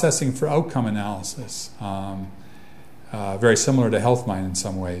 Image processing for outcome analysis, very similar to HealthMine in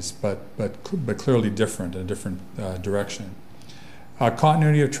some ways, but clearly different, a different direction.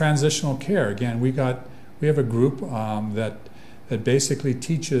 Continuity of transitional care. Again, we have a group that basically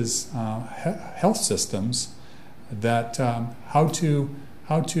teaches health systems that how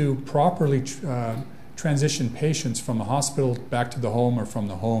to properly transition patients from the hospital back to the home or from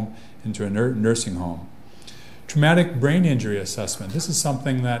the home into a nursing home. Traumatic brain injury assessment. This is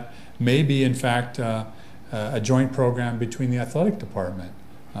something that may be, in fact, a joint program between the athletic department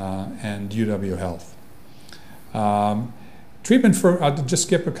and UW Health. Treatment for, I'll just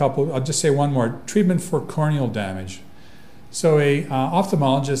skip a couple, I'll just say one more. Treatment for corneal damage. So a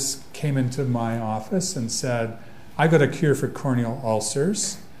ophthalmologist came into my office and said, I got a cure for corneal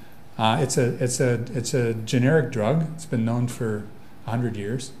ulcers. It's a generic drug. It's been known for 100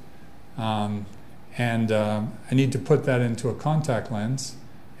 years. And I need to put that into a contact lens,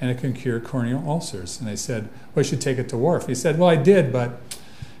 and it can cure corneal ulcers. And I said, well, you should take it to WARF. He said, well, I did, but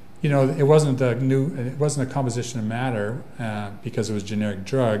it wasn't a composition of matter because it was a generic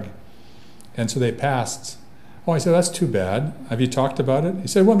drug, and so they passed. Oh, I said, that's too bad. Have you talked about it? He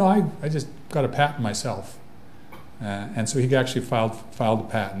said, well, no, I just got a patent myself. And so he actually filed a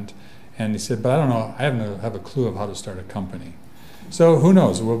patent, and he said, but I don't know, I have a clue of how to start a company. So who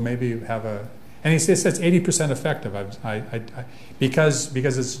knows? We'll maybe have a. And he says it's 80% effective. Because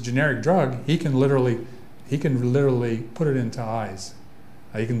it's a generic drug, he can literally put it into eyes.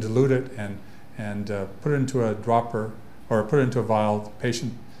 He can dilute it and put it into a dropper or put it into a vial. The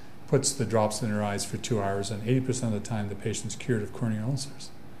patient puts the drops in their eyes for 2 hours, and 80% of the time the patient's cured of corneal ulcers,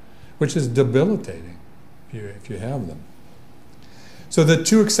 which is debilitating if you have them. So the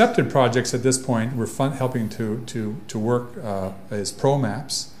two accepted projects at this point we're helping to work is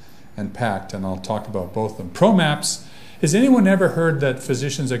ProMaps and PACT, and I'll talk about both of them. ProMaps, has anyone ever heard that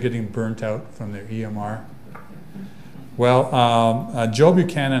physicians are getting burnt out from their EMR? Well, Joe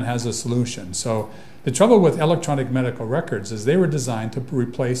Buchanan has a solution. So the trouble with electronic medical records is they were designed to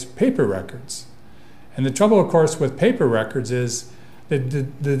replace paper records. And the trouble, of course, with paper records is that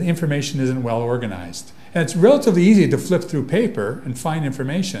the information isn't well organized. And it's relatively easy to flip through paper and find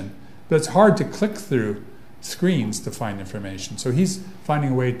information, but it's hard to click through screens to find information. So he's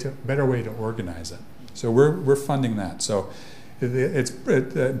finding a better way to organize it. So we're funding that. So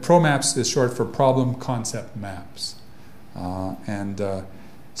ProMaps is short for Problem Concept Maps.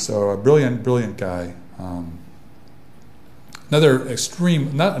 So a brilliant guy.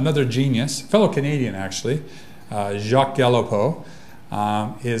 Another genius, fellow Canadian actually, Jacques Gallopo,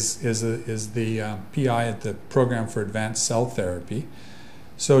 is the PI at the Program for Advanced Cell Therapy.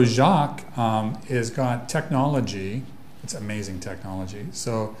 So Jacques has got technology. It's amazing technology.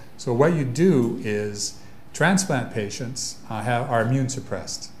 So what you do is transplant patients are immune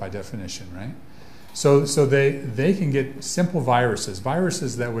suppressed by definition, right? So they can get simple viruses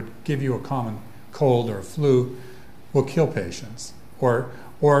that would give you a common cold or flu, will kill patients, or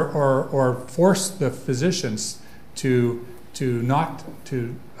force the physicians to not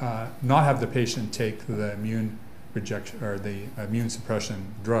have the patient take the immune rejection or the immune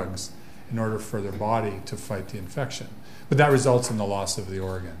suppression drugs in order for their body to fight the infection. But that results in the loss of the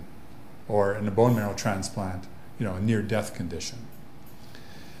organ, or in a bone marrow transplant, a near-death condition.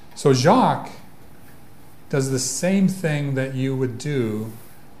 So Jacques does the same thing that you would do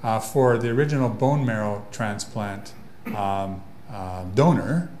for the original bone marrow transplant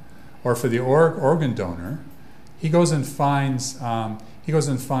donor, or for the organ donor. He goes and finds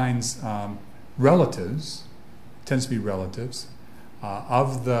relatives, tends to be relatives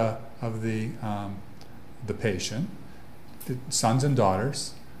of the patient, sons and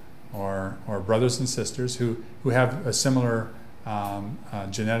daughters, or brothers and sisters who have a similar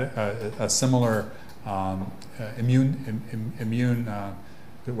immune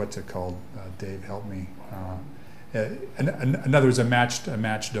what's it called? Dave, help me. In other words, a matched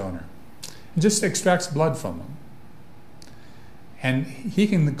donor, and just extracts blood from them, and he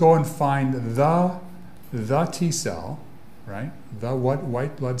can go and find the T cell, right? The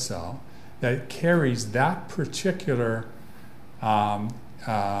white blood cell that carries that particular viral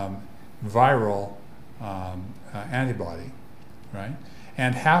antibody, right?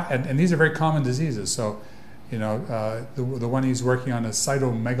 And these are very common diseases. So, the one he's working on is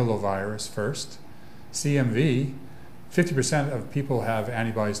cytomegalovirus first, CMV. 50% of people have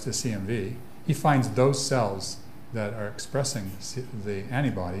antibodies to CMV. He finds those cells that are expressing the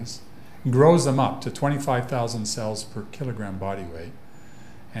antibodies, grows them up to 25,000 cells per kilogram body weight,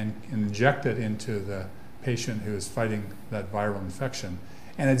 and inject it into the patient who is fighting that viral infection.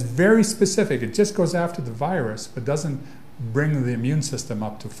 And it's very specific. It just goes after the virus, but doesn't bring the immune system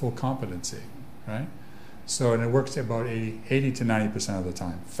up to full competency, right? So, and it works about 80 to 90% of the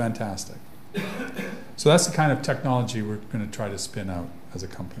time. Fantastic. So that's the kind of technology we're going to try to spin out as a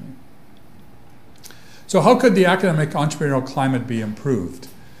company. So how could the academic entrepreneurial climate be improved?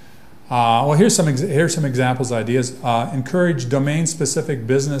 Well, here's some examples, ideas. Encourage domain-specific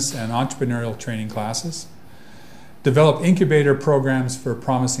business and entrepreneurial training classes. Develop incubator programs for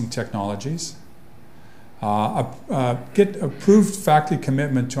promising technologies. Get approved faculty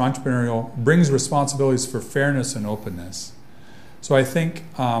commitment to entrepreneurial brings responsibilities for fairness and openness. So I think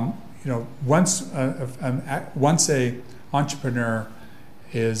once a entrepreneur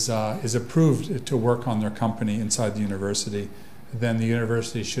is approved to work on their company inside the university, then the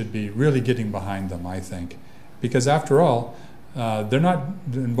university should be really getting behind them, I think, because after all, they're not.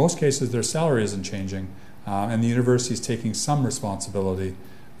 In most cases, their salary isn't changing, and the university is taking some responsibility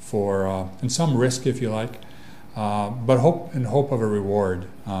for and some risk, if you like, but hope of a reward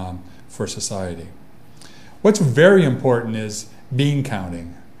for society. What's very important is bean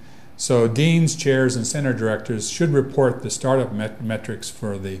counting. So deans, chairs, and center directors should report the startup metrics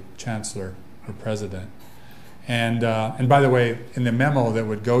for the chancellor or president. And by the way, in the memo that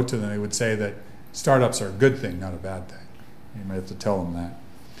would go to them, they would say that startups are a good thing, not a bad thing. You might have to tell them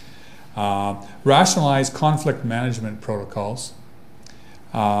that. Rationalize conflict management protocols.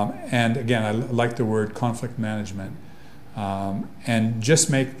 And again, I like the word conflict management. And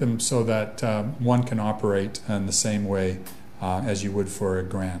just make them so that one can operate in the same way as you would for a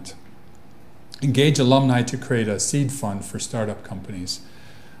grant. Engage alumni to create a seed fund for startup companies.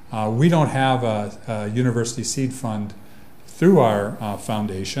 We don't have a university seed fund through our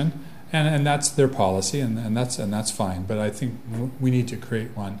foundation, and that's their policy, and that's fine. But I think we need to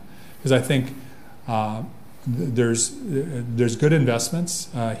create one, because I think there's good investments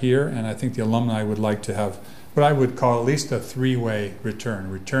here, and I think the alumni would like to have what I would call at least a three-way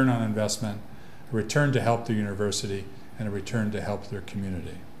return: return on investment, a return to help the university, and a return to help their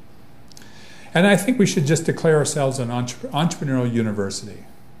community. And I think we should just declare ourselves an entrepreneurial university.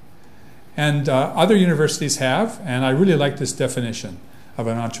 And other universities have, and I really like this definition of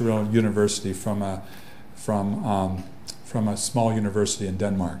an entrepreneurial university from a small university in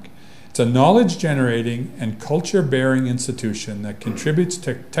Denmark. It's a knowledge-generating and culture-bearing institution that contributes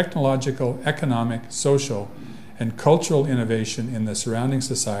to technological, economic, social, and cultural innovation in the surrounding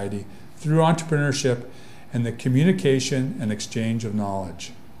society through entrepreneurship and the communication and exchange of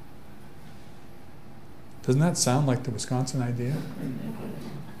knowledge. Doesn't that sound like the Wisconsin idea?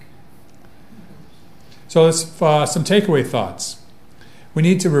 So let's some takeaway thoughts. We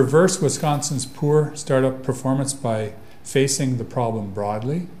need to reverse Wisconsin's poor startup performance by facing the problem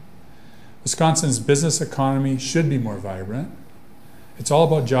broadly. Wisconsin's business economy should be more vibrant. It's all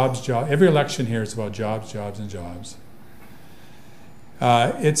about jobs, jobs. Every election here is about jobs, jobs, and jobs.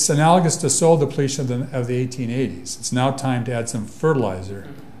 It's analogous to soil depletion of the 1880s. It's now time to add some fertilizer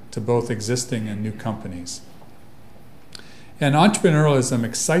to both existing and new companies. And entrepreneurialism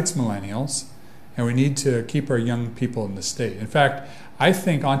excites millennials, and we need to keep our young people in the state. In fact, I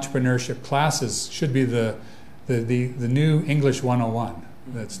think entrepreneurship classes should be the new English 101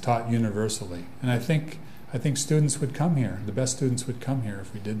 that's taught universally. And I think students would come here. The best students would come here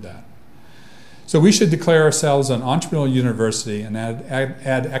if we did that. So we should declare ourselves an entrepreneurial university and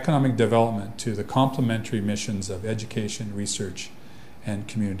add economic development to the complementary missions of education, research, and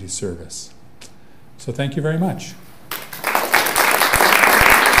community service. So thank you very much.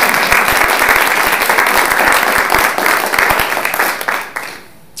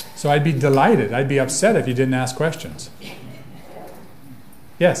 So I'd be delighted. I'd be upset if you didn't ask questions.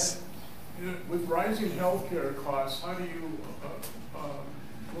 Yes? With rising healthcare costs, how do you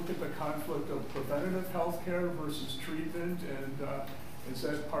look at the conflict of preventative healthcare versus treatment, and is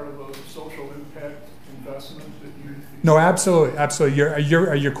that part of a social impact investment that you? No, absolutely, absolutely.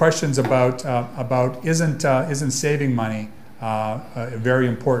 Your questions about isn't saving money a very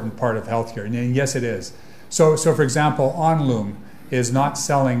important part of healthcare? And yes, it is. So for example, OnLoom is not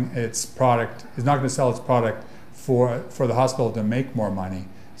selling its product. Is not going to sell its product for the hospital to make more money.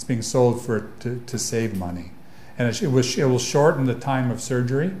 It's being sold to save money, and it will shorten the time of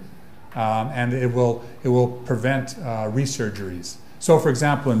surgery, and it will prevent resurgeries. So, for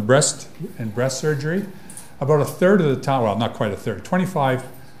example, in breast surgery, about a third of the time, well, not quite a third, 25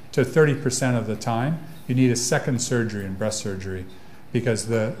 to 30% of the time, you need a second surgery in breast surgery, because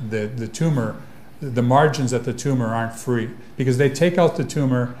the tumor, the margins at the tumor aren't free, because they take out the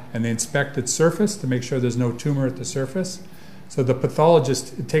tumor and they inspect its surface to make sure there's no tumor at the surface. So the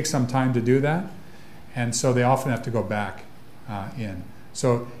pathologist, it takes some time to do that, and so they often have to go back in.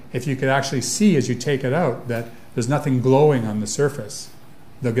 So if you could actually see as you take it out that there's nothing glowing on the surface,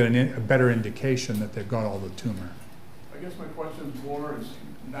 they'll get a better indication that they've got all the tumor. I guess my question more is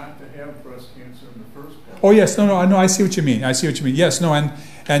not to have breast cancer in the first place. Oh yes, no, I see what you mean. I see what you mean. Yes, no, and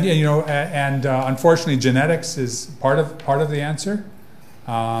unfortunately, genetics is part of the answer.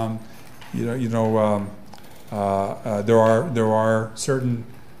 There are certain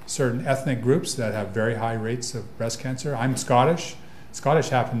ethnic groups that have very high rates of breast cancer. I'm Scottish. Scottish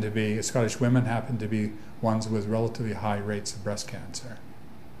women happen to be ones with relatively high rates of breast cancer.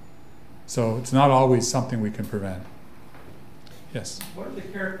 So it's not always something we can prevent. Yes? What are the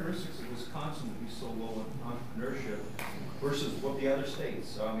characteristics of Wisconsin to be so low in entrepreneurship versus what the other states?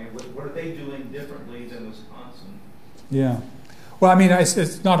 So, I mean, what are they doing differently than Wisconsin? Yeah. Well, I mean,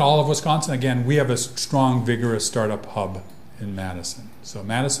 it's not all of Wisconsin. Again, we have a strong, vigorous startup hub in Madison. So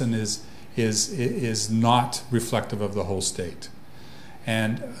Madison is not reflective of the whole state.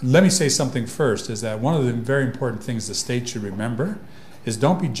 And let me say something first, is that one of the very important things the state should remember is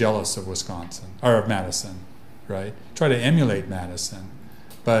don't be jealous of Wisconsin, or of Madison, right? Try to emulate Madison,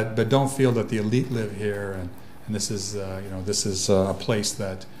 but don't feel that the elite live here and this is a place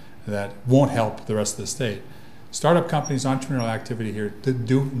that won't help the rest of the state. Startup companies, entrepreneurial activity here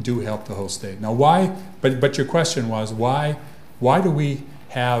do help the whole state. Now, why? But your question was why do we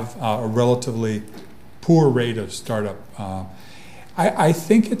have a relatively poor rate of startup? I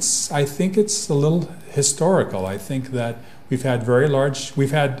think it's a little historical. I think that we've had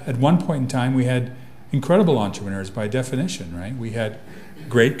at one point in time we had incredible entrepreneurs by definition, right? We had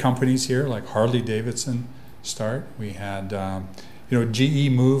great companies here like Harley Davidson start. We had GE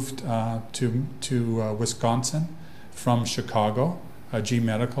moved to Wisconsin from Chicago. GE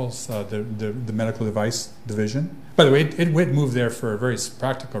Medical's the medical device division. By the way, it moved there for a very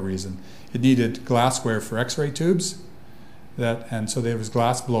practical reason. It needed glassware for X-ray tubes. And so there was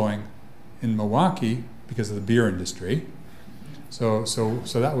glass blowing in Milwaukee because of the beer industry. So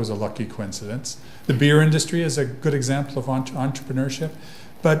that was a lucky coincidence. The beer industry is a good example of entrepreneurship,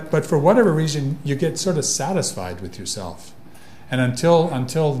 but for whatever reason, you get sort of satisfied with yourself. And until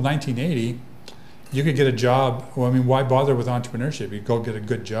 1980, you could get a job. Well, I mean, why bother with entrepreneurship? You go get a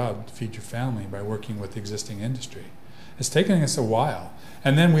good job to feed your family by working with the existing industry. It's taken us a while.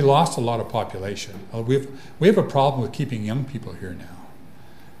 And then we lost a lot of population. We have a problem with keeping young people here now.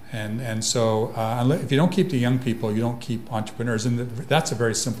 And so if you don't keep the young people, you don't keep entrepreneurs. And that's a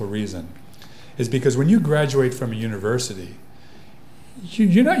very simple reason. Is because when you graduate from a university,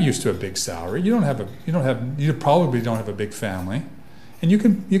 you're not used to a big salary. You probably don't have a big family. And you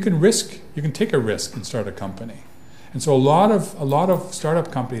can take a risk and start a company. And so a lot of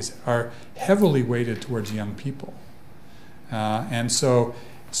startup companies are heavily weighted towards young people. And so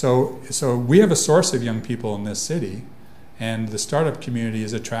we have a source of young people in this city, and the startup community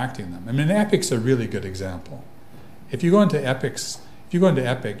is attracting them. I mean, Epic's a really good example. If you go into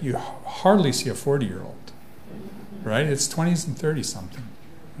Epic, you hardly see a 40-year-old, right? It's 20s and 30 something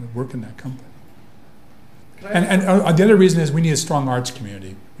work in that company. And the other reason is we need a strong arts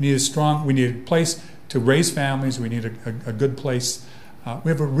community. We need a place to raise families. We need a good place.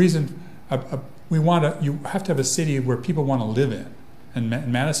 We have a reason. You have to have a city where people want to live in, and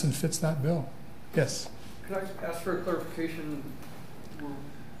Madison fits that bill. Yes. Could I ask for a clarification?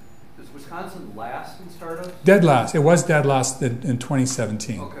 Is Wisconsin last in startups? Dead last. It was dead last in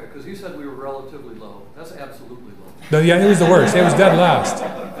 2017. Okay, because you said we were relatively low. That's absolutely low. But yeah, it was the worst. It was dead last.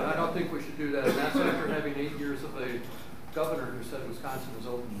 And I don't think we should do that. And that's after having 8 years of a governor who said Wisconsin was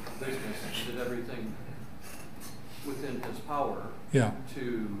open for business and did everything within his power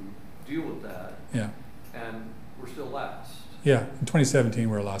to deal with that. Yeah. And we're still last. Yeah, in 2017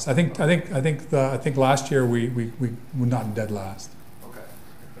 we were last. I think last year we were not dead last. Okay,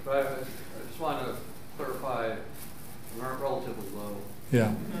 but I just want to clarify, we aren't relatively low.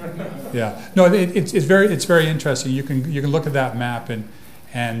 Yeah, yeah. No, it's very interesting. You can look at that map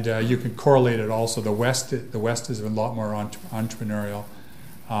and you can correlate it also. The West is a lot more entrepreneurial.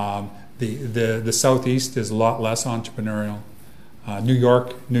 The Southeast is a lot less entrepreneurial. New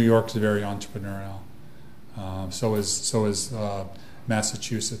York's very entrepreneurial. So is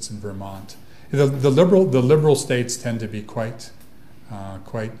Massachusetts and Vermont. The liberal states tend to be quite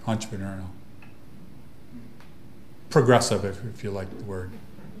entrepreneurial, progressive, if you like the word.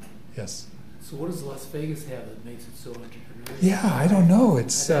 Yes. So what does Las Vegas have that makes it so entrepreneurial? Yeah, I don't know.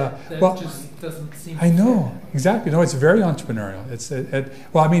 It's that just doesn't seem. I know exactly. No, it's very entrepreneurial.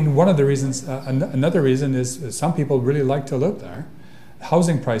 Well, I mean, one of the reasons. Another reason is some people really like to live there.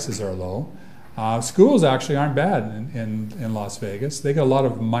 Housing prices are low. Schools actually aren't bad in Las Vegas. They get a lot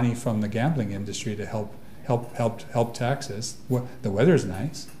of money from the gambling industry to help taxes. The weather's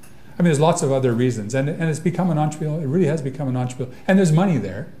nice. I mean, there's lots of other reasons, and it's become an entrepreneurial. It really has become an entrepreneurial, and there's money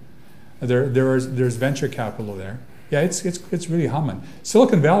there. There's venture capital there. Yeah, it's really humming.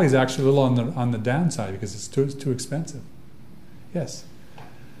 Silicon Valley is actually a little on the downside because it's too expensive. Yes.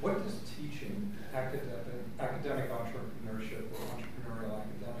 What does teaching academic entrepreneurship or entrepreneurial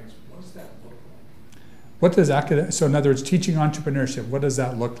academics, what does that look like? So in other words, teaching entrepreneurship, what does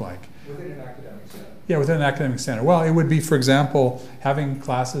that look like? Within an academic center. Yeah, within an academic center. Well, it would be, for example, having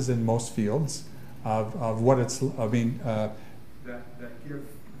classes in most fields of what it's. I mean, that give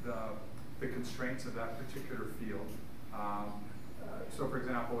the constraints of that particular field. So, for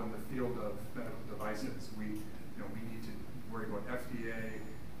example, in the field of medical devices, we need to worry about FDA.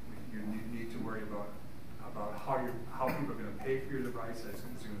 You need to worry about how people are going to pay for your device. It's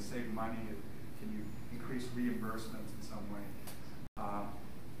going to save money. Can you increase reimbursements in some way?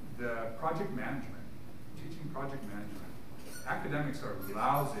 The project management, teaching project management. Academics are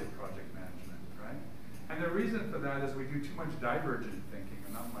lousy at project management, right? And the reason for that is we do too much divergent thinking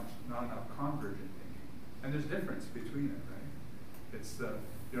and not enough convergent thinking. And there's difference between it, right? It's the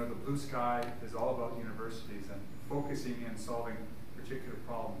blue sky is all about universities, and focusing in solving particular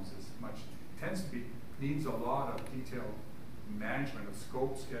problems needs a lot of detailed management of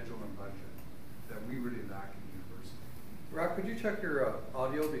scope, schedule, and budget that we really lack in university. Rob, could you check your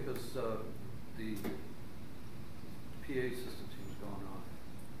audio because the PA system seems going on.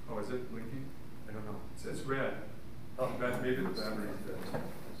 Oh, is it blinking? I don't know. It's red. Oh, maybe the battery is dead.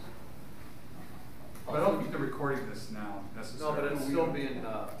 But I don't think they're recording this now necessarily. No, but it's still being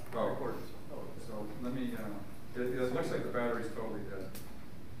recorded. So let me. It looks like the battery's totally dead.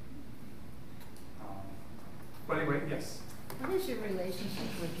 But anyway, yes. What is your relationship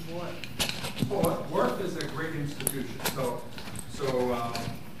with WARF? Well, WARF is a great institution. So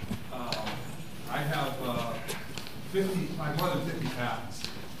I have more than 50 patents,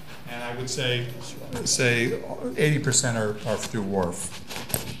 and I would say 80% are through WARF.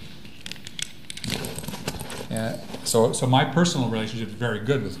 So my personal relationship is very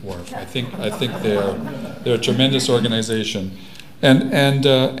good with WARF. I think they're a tremendous organization, and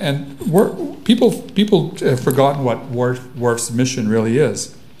people have forgotten what WARF's mission really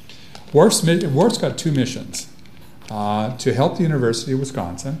is. WARF's got two missions. to help the University of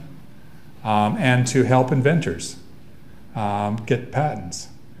Wisconsin and to help inventors get patents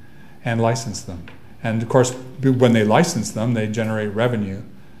and license them. And of course, when they license them, they generate revenue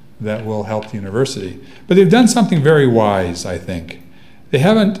that will help the university. But they've done something very wise, I think. They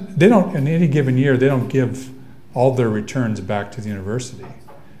don't, in any given year, they don't give all their returns back to the university.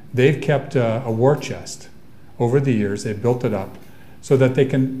 They've kept a war chest over the years. They've built it up so that they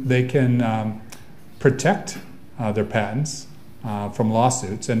can protect their patents from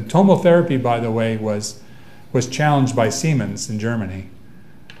lawsuits. And tomotherapy, by the way, was challenged by Siemens in Germany.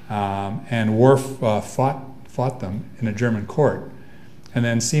 And WARF fought them in a German court. And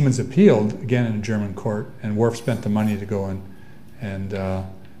then Siemens appealed again in a German court, and WARF spent the money to go and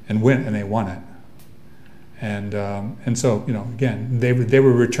win, and they won it. And so, you know, again, they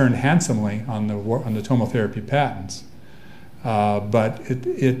were returned handsomely on the tomotherapy patents, but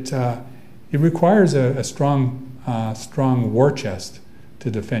it requires a strong war chest to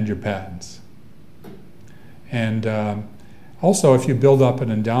defend your patents. And also, if you build up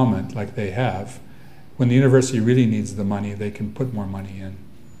an endowment like they have, when the university really needs the money, they can put more money in.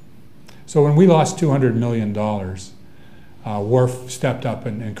 So when we lost $200 million, WARF stepped up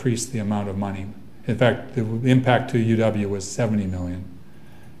and increased the amount of money. In fact, the impact to UW was $70 million,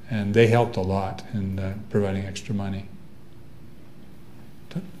 and they helped a lot in providing extra money.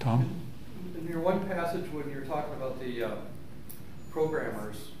 Tom? In your one passage, when you're talking about the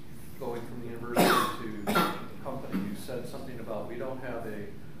programmers going from the university to the company, you said something about we don't have a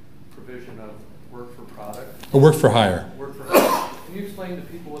provision of work for product. Or work for hire. Work for hire. Can you explain to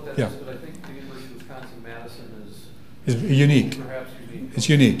people what that Yeah. is? Because I think the University of Wisconsin-Madison is unique. Perhaps unique. It's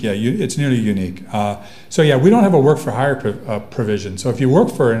unique, yeah. It's nearly unique. So yeah, we don't have a work for hire provision. So if you work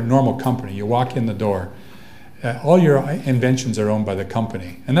for a normal company, you walk in the door, all your inventions are owned by the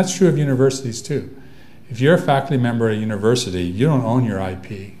company. And that's true of universities too. If you're a faculty member at a university, you don't own your IP.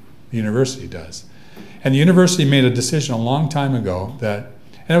 The university does. And the university made a decision a long time ago that,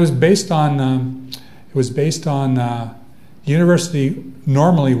 and it was based on the university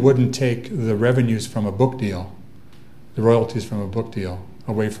normally wouldn't take the revenues from a book deal, the royalties from a book deal,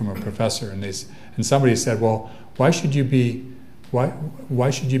 away from a professor. And somebody said, well, why should you be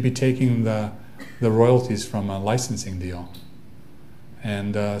taking the royalties from a licensing deal?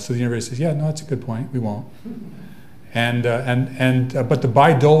 And so the university says, yeah, no, that's a good point. We won't. But the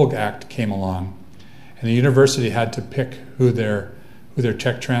Bayh-Dole Act came along, and the university had to pick who their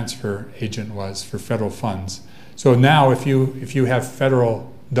tech transfer agent was for federal funds. So now, if you have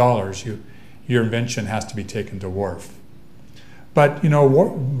federal dollars, your invention has to be taken to WARF. But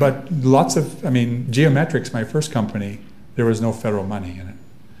Geometrics, my first company, there was no federal money in it,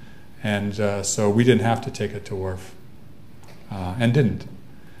 and so we didn't have to take it to WARF, and didn't.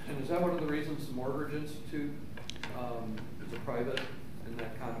 And is that one of the reasons the Mortgage Institute is a private in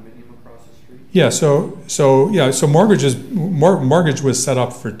that condominium across the street? Yeah. So mortgage was set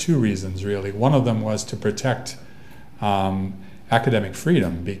up for two reasons really. One of them was to protect academic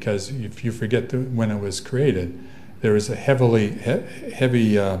freedom, because if you forget when it was created, there was a heavy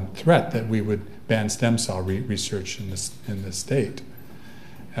threat that we would ban stem cell research in the state,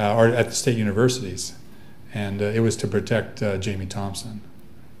 or at the state universities, and it was to protect Jamie Thompson.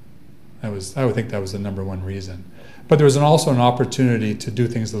 I would think that was the number one reason. But there was also an opportunity to do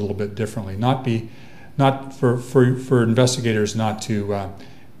things a little bit differently, not for investigators not to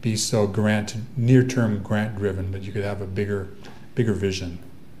be so near-term grant driven, but you could have a bigger vision.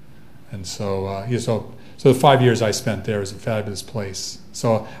 And so so the 5 years I spent there was a fabulous place.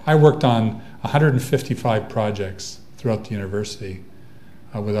 So I worked on 155 projects throughout the university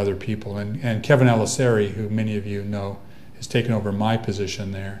with other people. And Kevin Elisari, who many of you know, has taken over my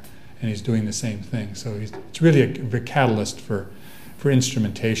position there, and he's doing the same thing. So it's really a catalyst for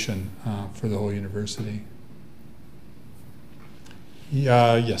instrumentation for the whole university.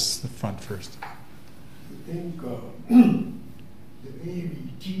 Yes, the front first. I think the way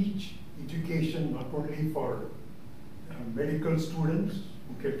we teach education, not only for medical students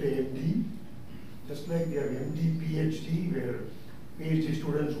who get a MD, just like we have MD, PhD, where PhD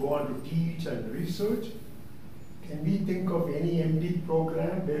students go on to teach and research. Can we think of any MD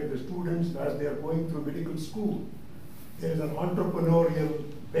program where the students, as they are going through medical school, there is an entrepreneurial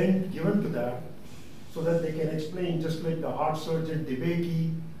bent given to that, so that they can explain, just like the heart surgeon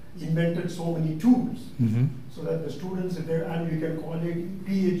DeBakey invented so many tools, so that the students, and we can call it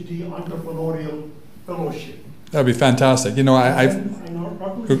PhD entrepreneurial fellowship. That'd be fantastic. You know, And not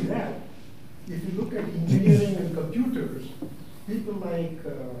only that, if you look at engineering and computers, people like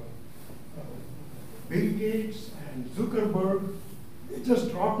Bill Gates and Zuckerberg, they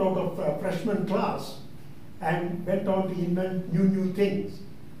just dropped out of freshman class and went on to invent new things.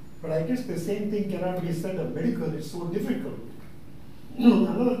 But I guess the same thing cannot be said of medical. It's so difficult.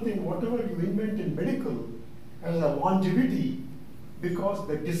 Another thing, whatever you invent in medical has a longevity because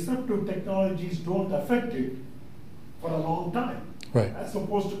the disruptive technologies don't affect it for a long time. Right. As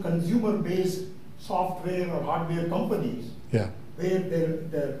opposed to consumer-based software or hardware companies, Yeah. where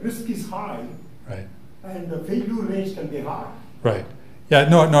the risk is high, Right. and the failure rates can be high. Right. Yeah.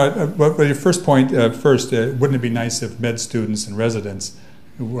 But your first point, wouldn't it be nice if med students and residents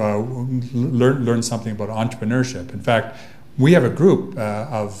learn something about entrepreneurship? In fact, we have a group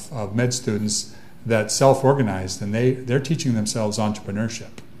of med students that self-organized, and they're teaching themselves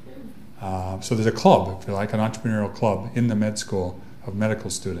entrepreneurship. So there's a club, if you like, an entrepreneurial club in the med school of medical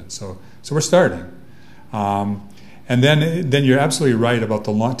students. So we're starting. And then you're absolutely right about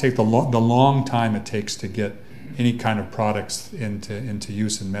the long time it takes to get any kind of products into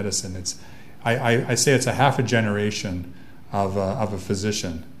use in medicine. I say it's a half a generation of a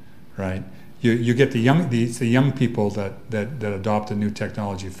physician, right? You get the young people that adopt a new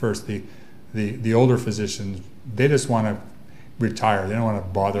technology first. The older physicians, they just want to retire. They don't want to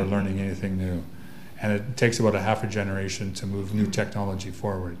bother learning anything new, and it takes about a half a generation to move new technology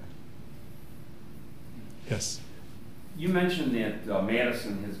forward. Yes. You mentioned that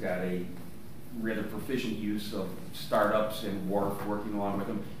Madison has got a rather proficient use of startups and WARF working along with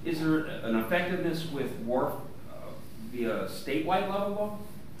them. Is there an effectiveness with WARF via statewide level though?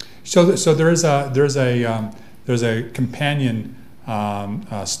 So there's a companion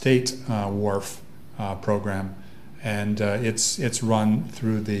state WARF program, and it's run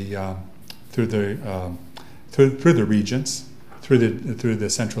through the regents, through the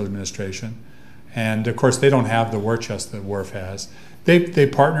central administration. And of course, they don't have the war chest that WARF has. They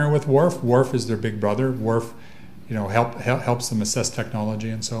partner with WARF. WARF is their big brother. WARF, helps them assess technology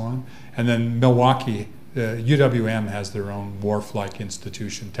and so on. And then Milwaukee, UW-M has their own WARF-like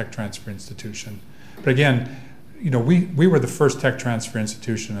institution, tech transfer institution. But again, we were the first tech transfer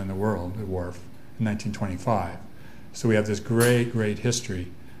institution in the world at WARF in 1925. So we have this great history.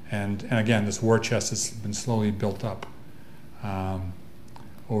 And again, this war chest has been slowly built up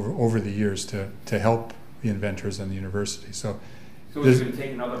over the years to help the inventors and the university. So it's going to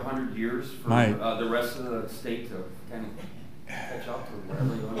take another 100 years for the rest of the state to kind of catch up or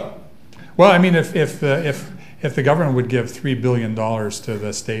whatever you want. Well, I mean, if the government would give $3 billion to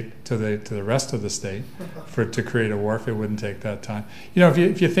the state, to the rest of the state, to create a WARF, it wouldn't take that time.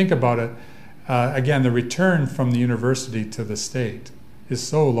 If you think about it, again, the return from the university to the state is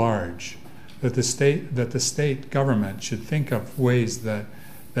so large that the state government should think of ways that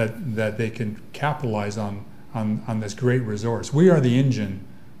they can capitalize on this great resource. We are the engine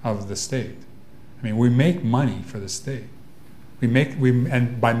of the state. I mean, we make money for the state.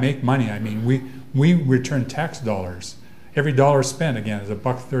 And by make money, I mean we return tax dollars. Every dollar spent, again, is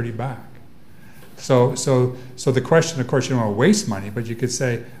 $1.30 back. So the question, of course, you don't want to waste money, but you could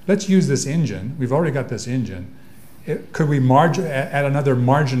say, let's use this engine. We've already got this engine. Could we add another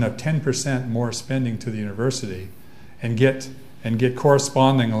margin of 10% more spending to the university, and get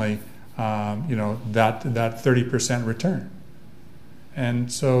correspondingly, that 30% return?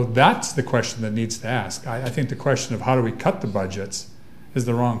 And so that's the question that needs to ask. I think the question of how do we cut the budgets is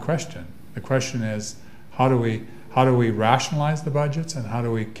the wrong question. The question is how do we rationalize the budgets, and how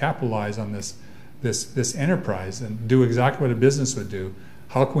do we capitalize on this enterprise and do exactly what a business would do?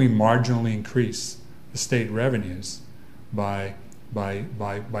 How can we marginally increase the state revenues by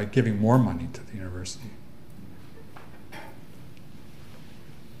giving more money to the university?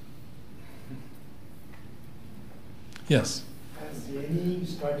 Yes. Has any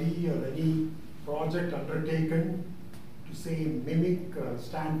study or any project undertaken to say mimic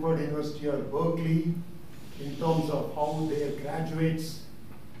Stanford University or Berkeley in terms of how their graduates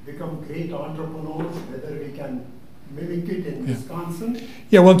become great entrepreneurs, whether we can mimic it in Wisconsin?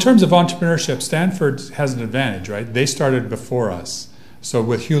 Yeah, well, in terms of entrepreneurship, Stanford has an advantage, right? They started before us. So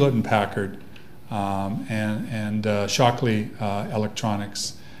with Hewlett and Packard and Shockley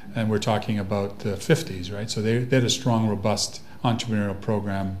Electronics, and we're talking about the 50s, right? So they had a strong, robust entrepreneurial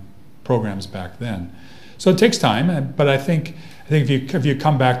programs back then. So it takes time, but I think if you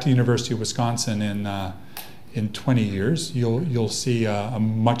come back to University of Wisconsin in 20 years, you'll see a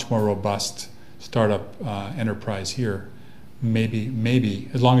much more robust startup enterprise here. Maybe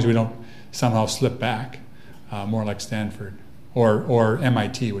as long as we don't somehow slip back, more like Stanford or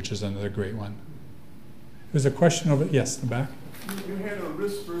MIT, which is another great one. There's a question over, yes, in the back. You had a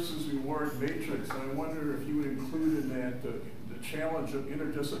risk versus reward matrix, and I wonder if you would include in that the challenge of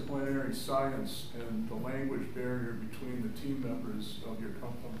interdisciplinary science and the language barrier between the team members of your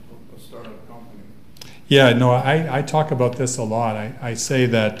company, a startup company. Yeah, no, I talk about this a lot. I say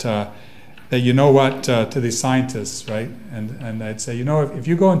that that you know what, to these scientists, right? And I'd say, you know, if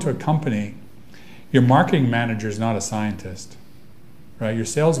you go into a company, your marketing manager is not a scientist, right? Your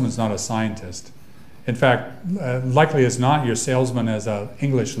salesman's not a scientist. In fact, likely as not, your salesman is an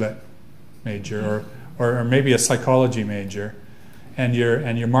English lit major or maybe a psychology major, and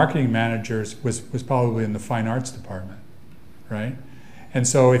your marketing manager was probably in the fine arts department, right? And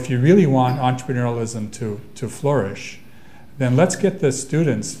so if you really want entrepreneurialism to flourish, then let's get the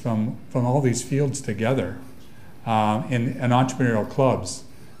students from all these fields together in entrepreneurial clubs,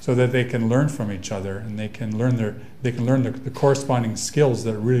 so that they can learn from each other and they can learn the corresponding skills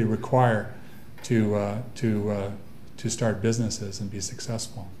that really require to start businesses and be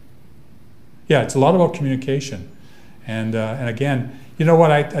successful. Yeah, it's a lot about communication, and again, you know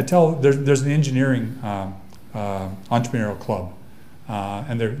what I tell, there's an engineering entrepreneurial club,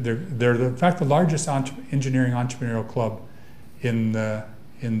 and they're in fact the largest engineering entrepreneurial club in the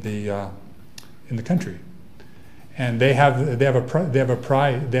country. And they have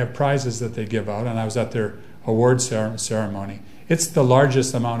prizes that they give out, and I was at their award ceremony. It's the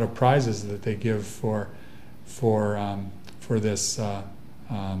largest amount of prizes that they give for this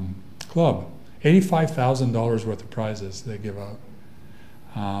club. $85,000 worth of prizes they give out.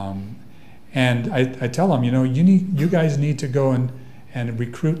 And I tell them, you know, you guys need to go and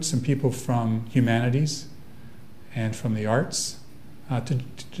recruit some people from humanities and from the arts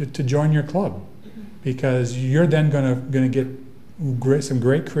to join your club, because you're then going to get some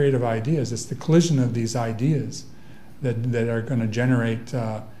great creative ideas. It's the collision of these ideas that are going to generate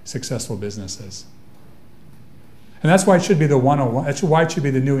successful businesses. And that's why it should be the 101. That's why it should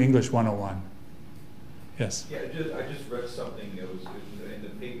be the new English 101. Yes? Yeah, I just read something. It was in the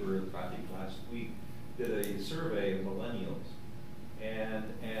paper, I think last week, did a survey of millennials. And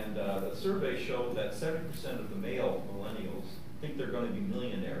the survey showed that 70% of the male millennials think they're going to be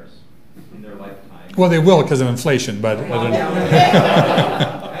millionaires in their lifetime. Well, they will because of inflation, but... on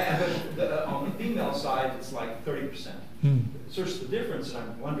the female side, it's like 30%. So it's the difference,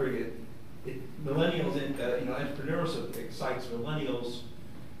 and I'm wondering, millennials, entrepreneurship excites millennials,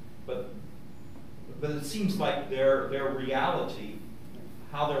 but it seems like their reality,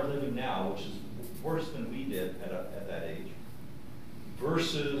 how they're living now, which is worse than we did at that age,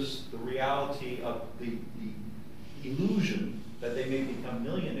 versus the reality of the illusion that they may become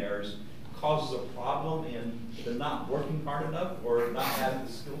millionaires, causes a problem in them not working hard enough or not having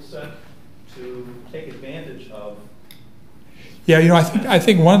the skill set to take advantage of. Yeah, you know, I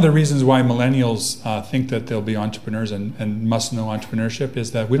think one of the reasons why millennials think that they'll be entrepreneurs and must know entrepreneurship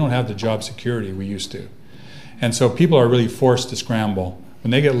is that we don't have the job security we used to, and so people are really forced to scramble. When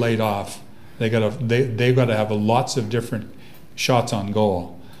they get laid off, they've got to have lots of different shots on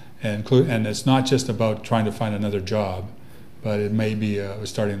goal, and it's not just about trying to find another job, but it may be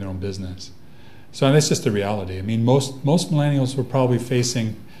starting their own business. So that's just the reality. I mean, most millennials were probably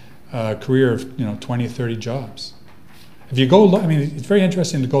facing a career of 20, 30 jobs. If you go, I mean, it's very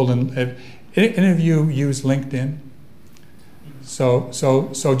interesting to go. If any of you use LinkedIn, so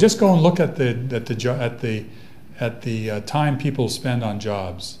just go and look at the time people spend on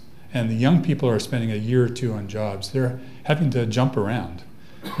jobs, and the young people are spending a year or two on jobs. They're having to jump around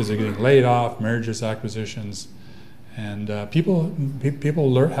because they're getting laid off, mergers, acquisitions, and people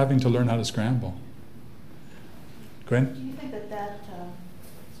having to learn how to scramble. Gwen? Do you think that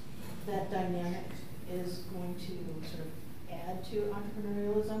dynamic is going to sort of add to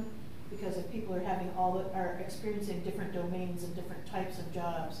entrepreneurialism? Because if people are experiencing different domains and different types of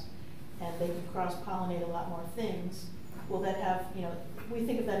jobs, and they can cross-pollinate a lot more things, will that have, we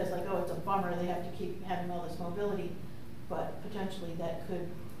think of that as like, oh, it's a bummer, they have to keep having all this mobility, but potentially that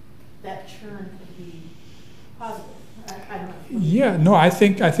churn could be positive. I don't know. Yeah, no, I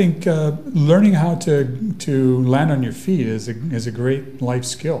think learning how to land on your feet is a great life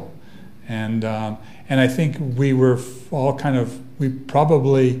skill, and I think we were all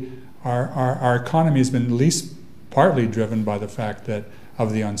our economy has been at least partly driven by the fact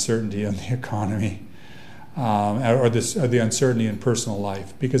of the uncertainty in the economy, or the uncertainty in personal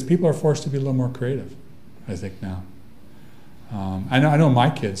life, because people are forced to be a little more creative, I think now. I know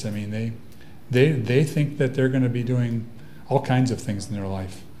my kids. I mean, they think that they're going to be doing all kinds of things in their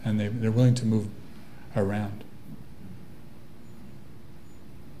life, and they're willing to move around.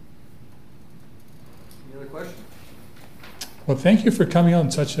 Any other questions? Well, thank you for coming out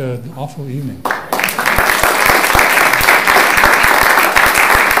on such an awful evening.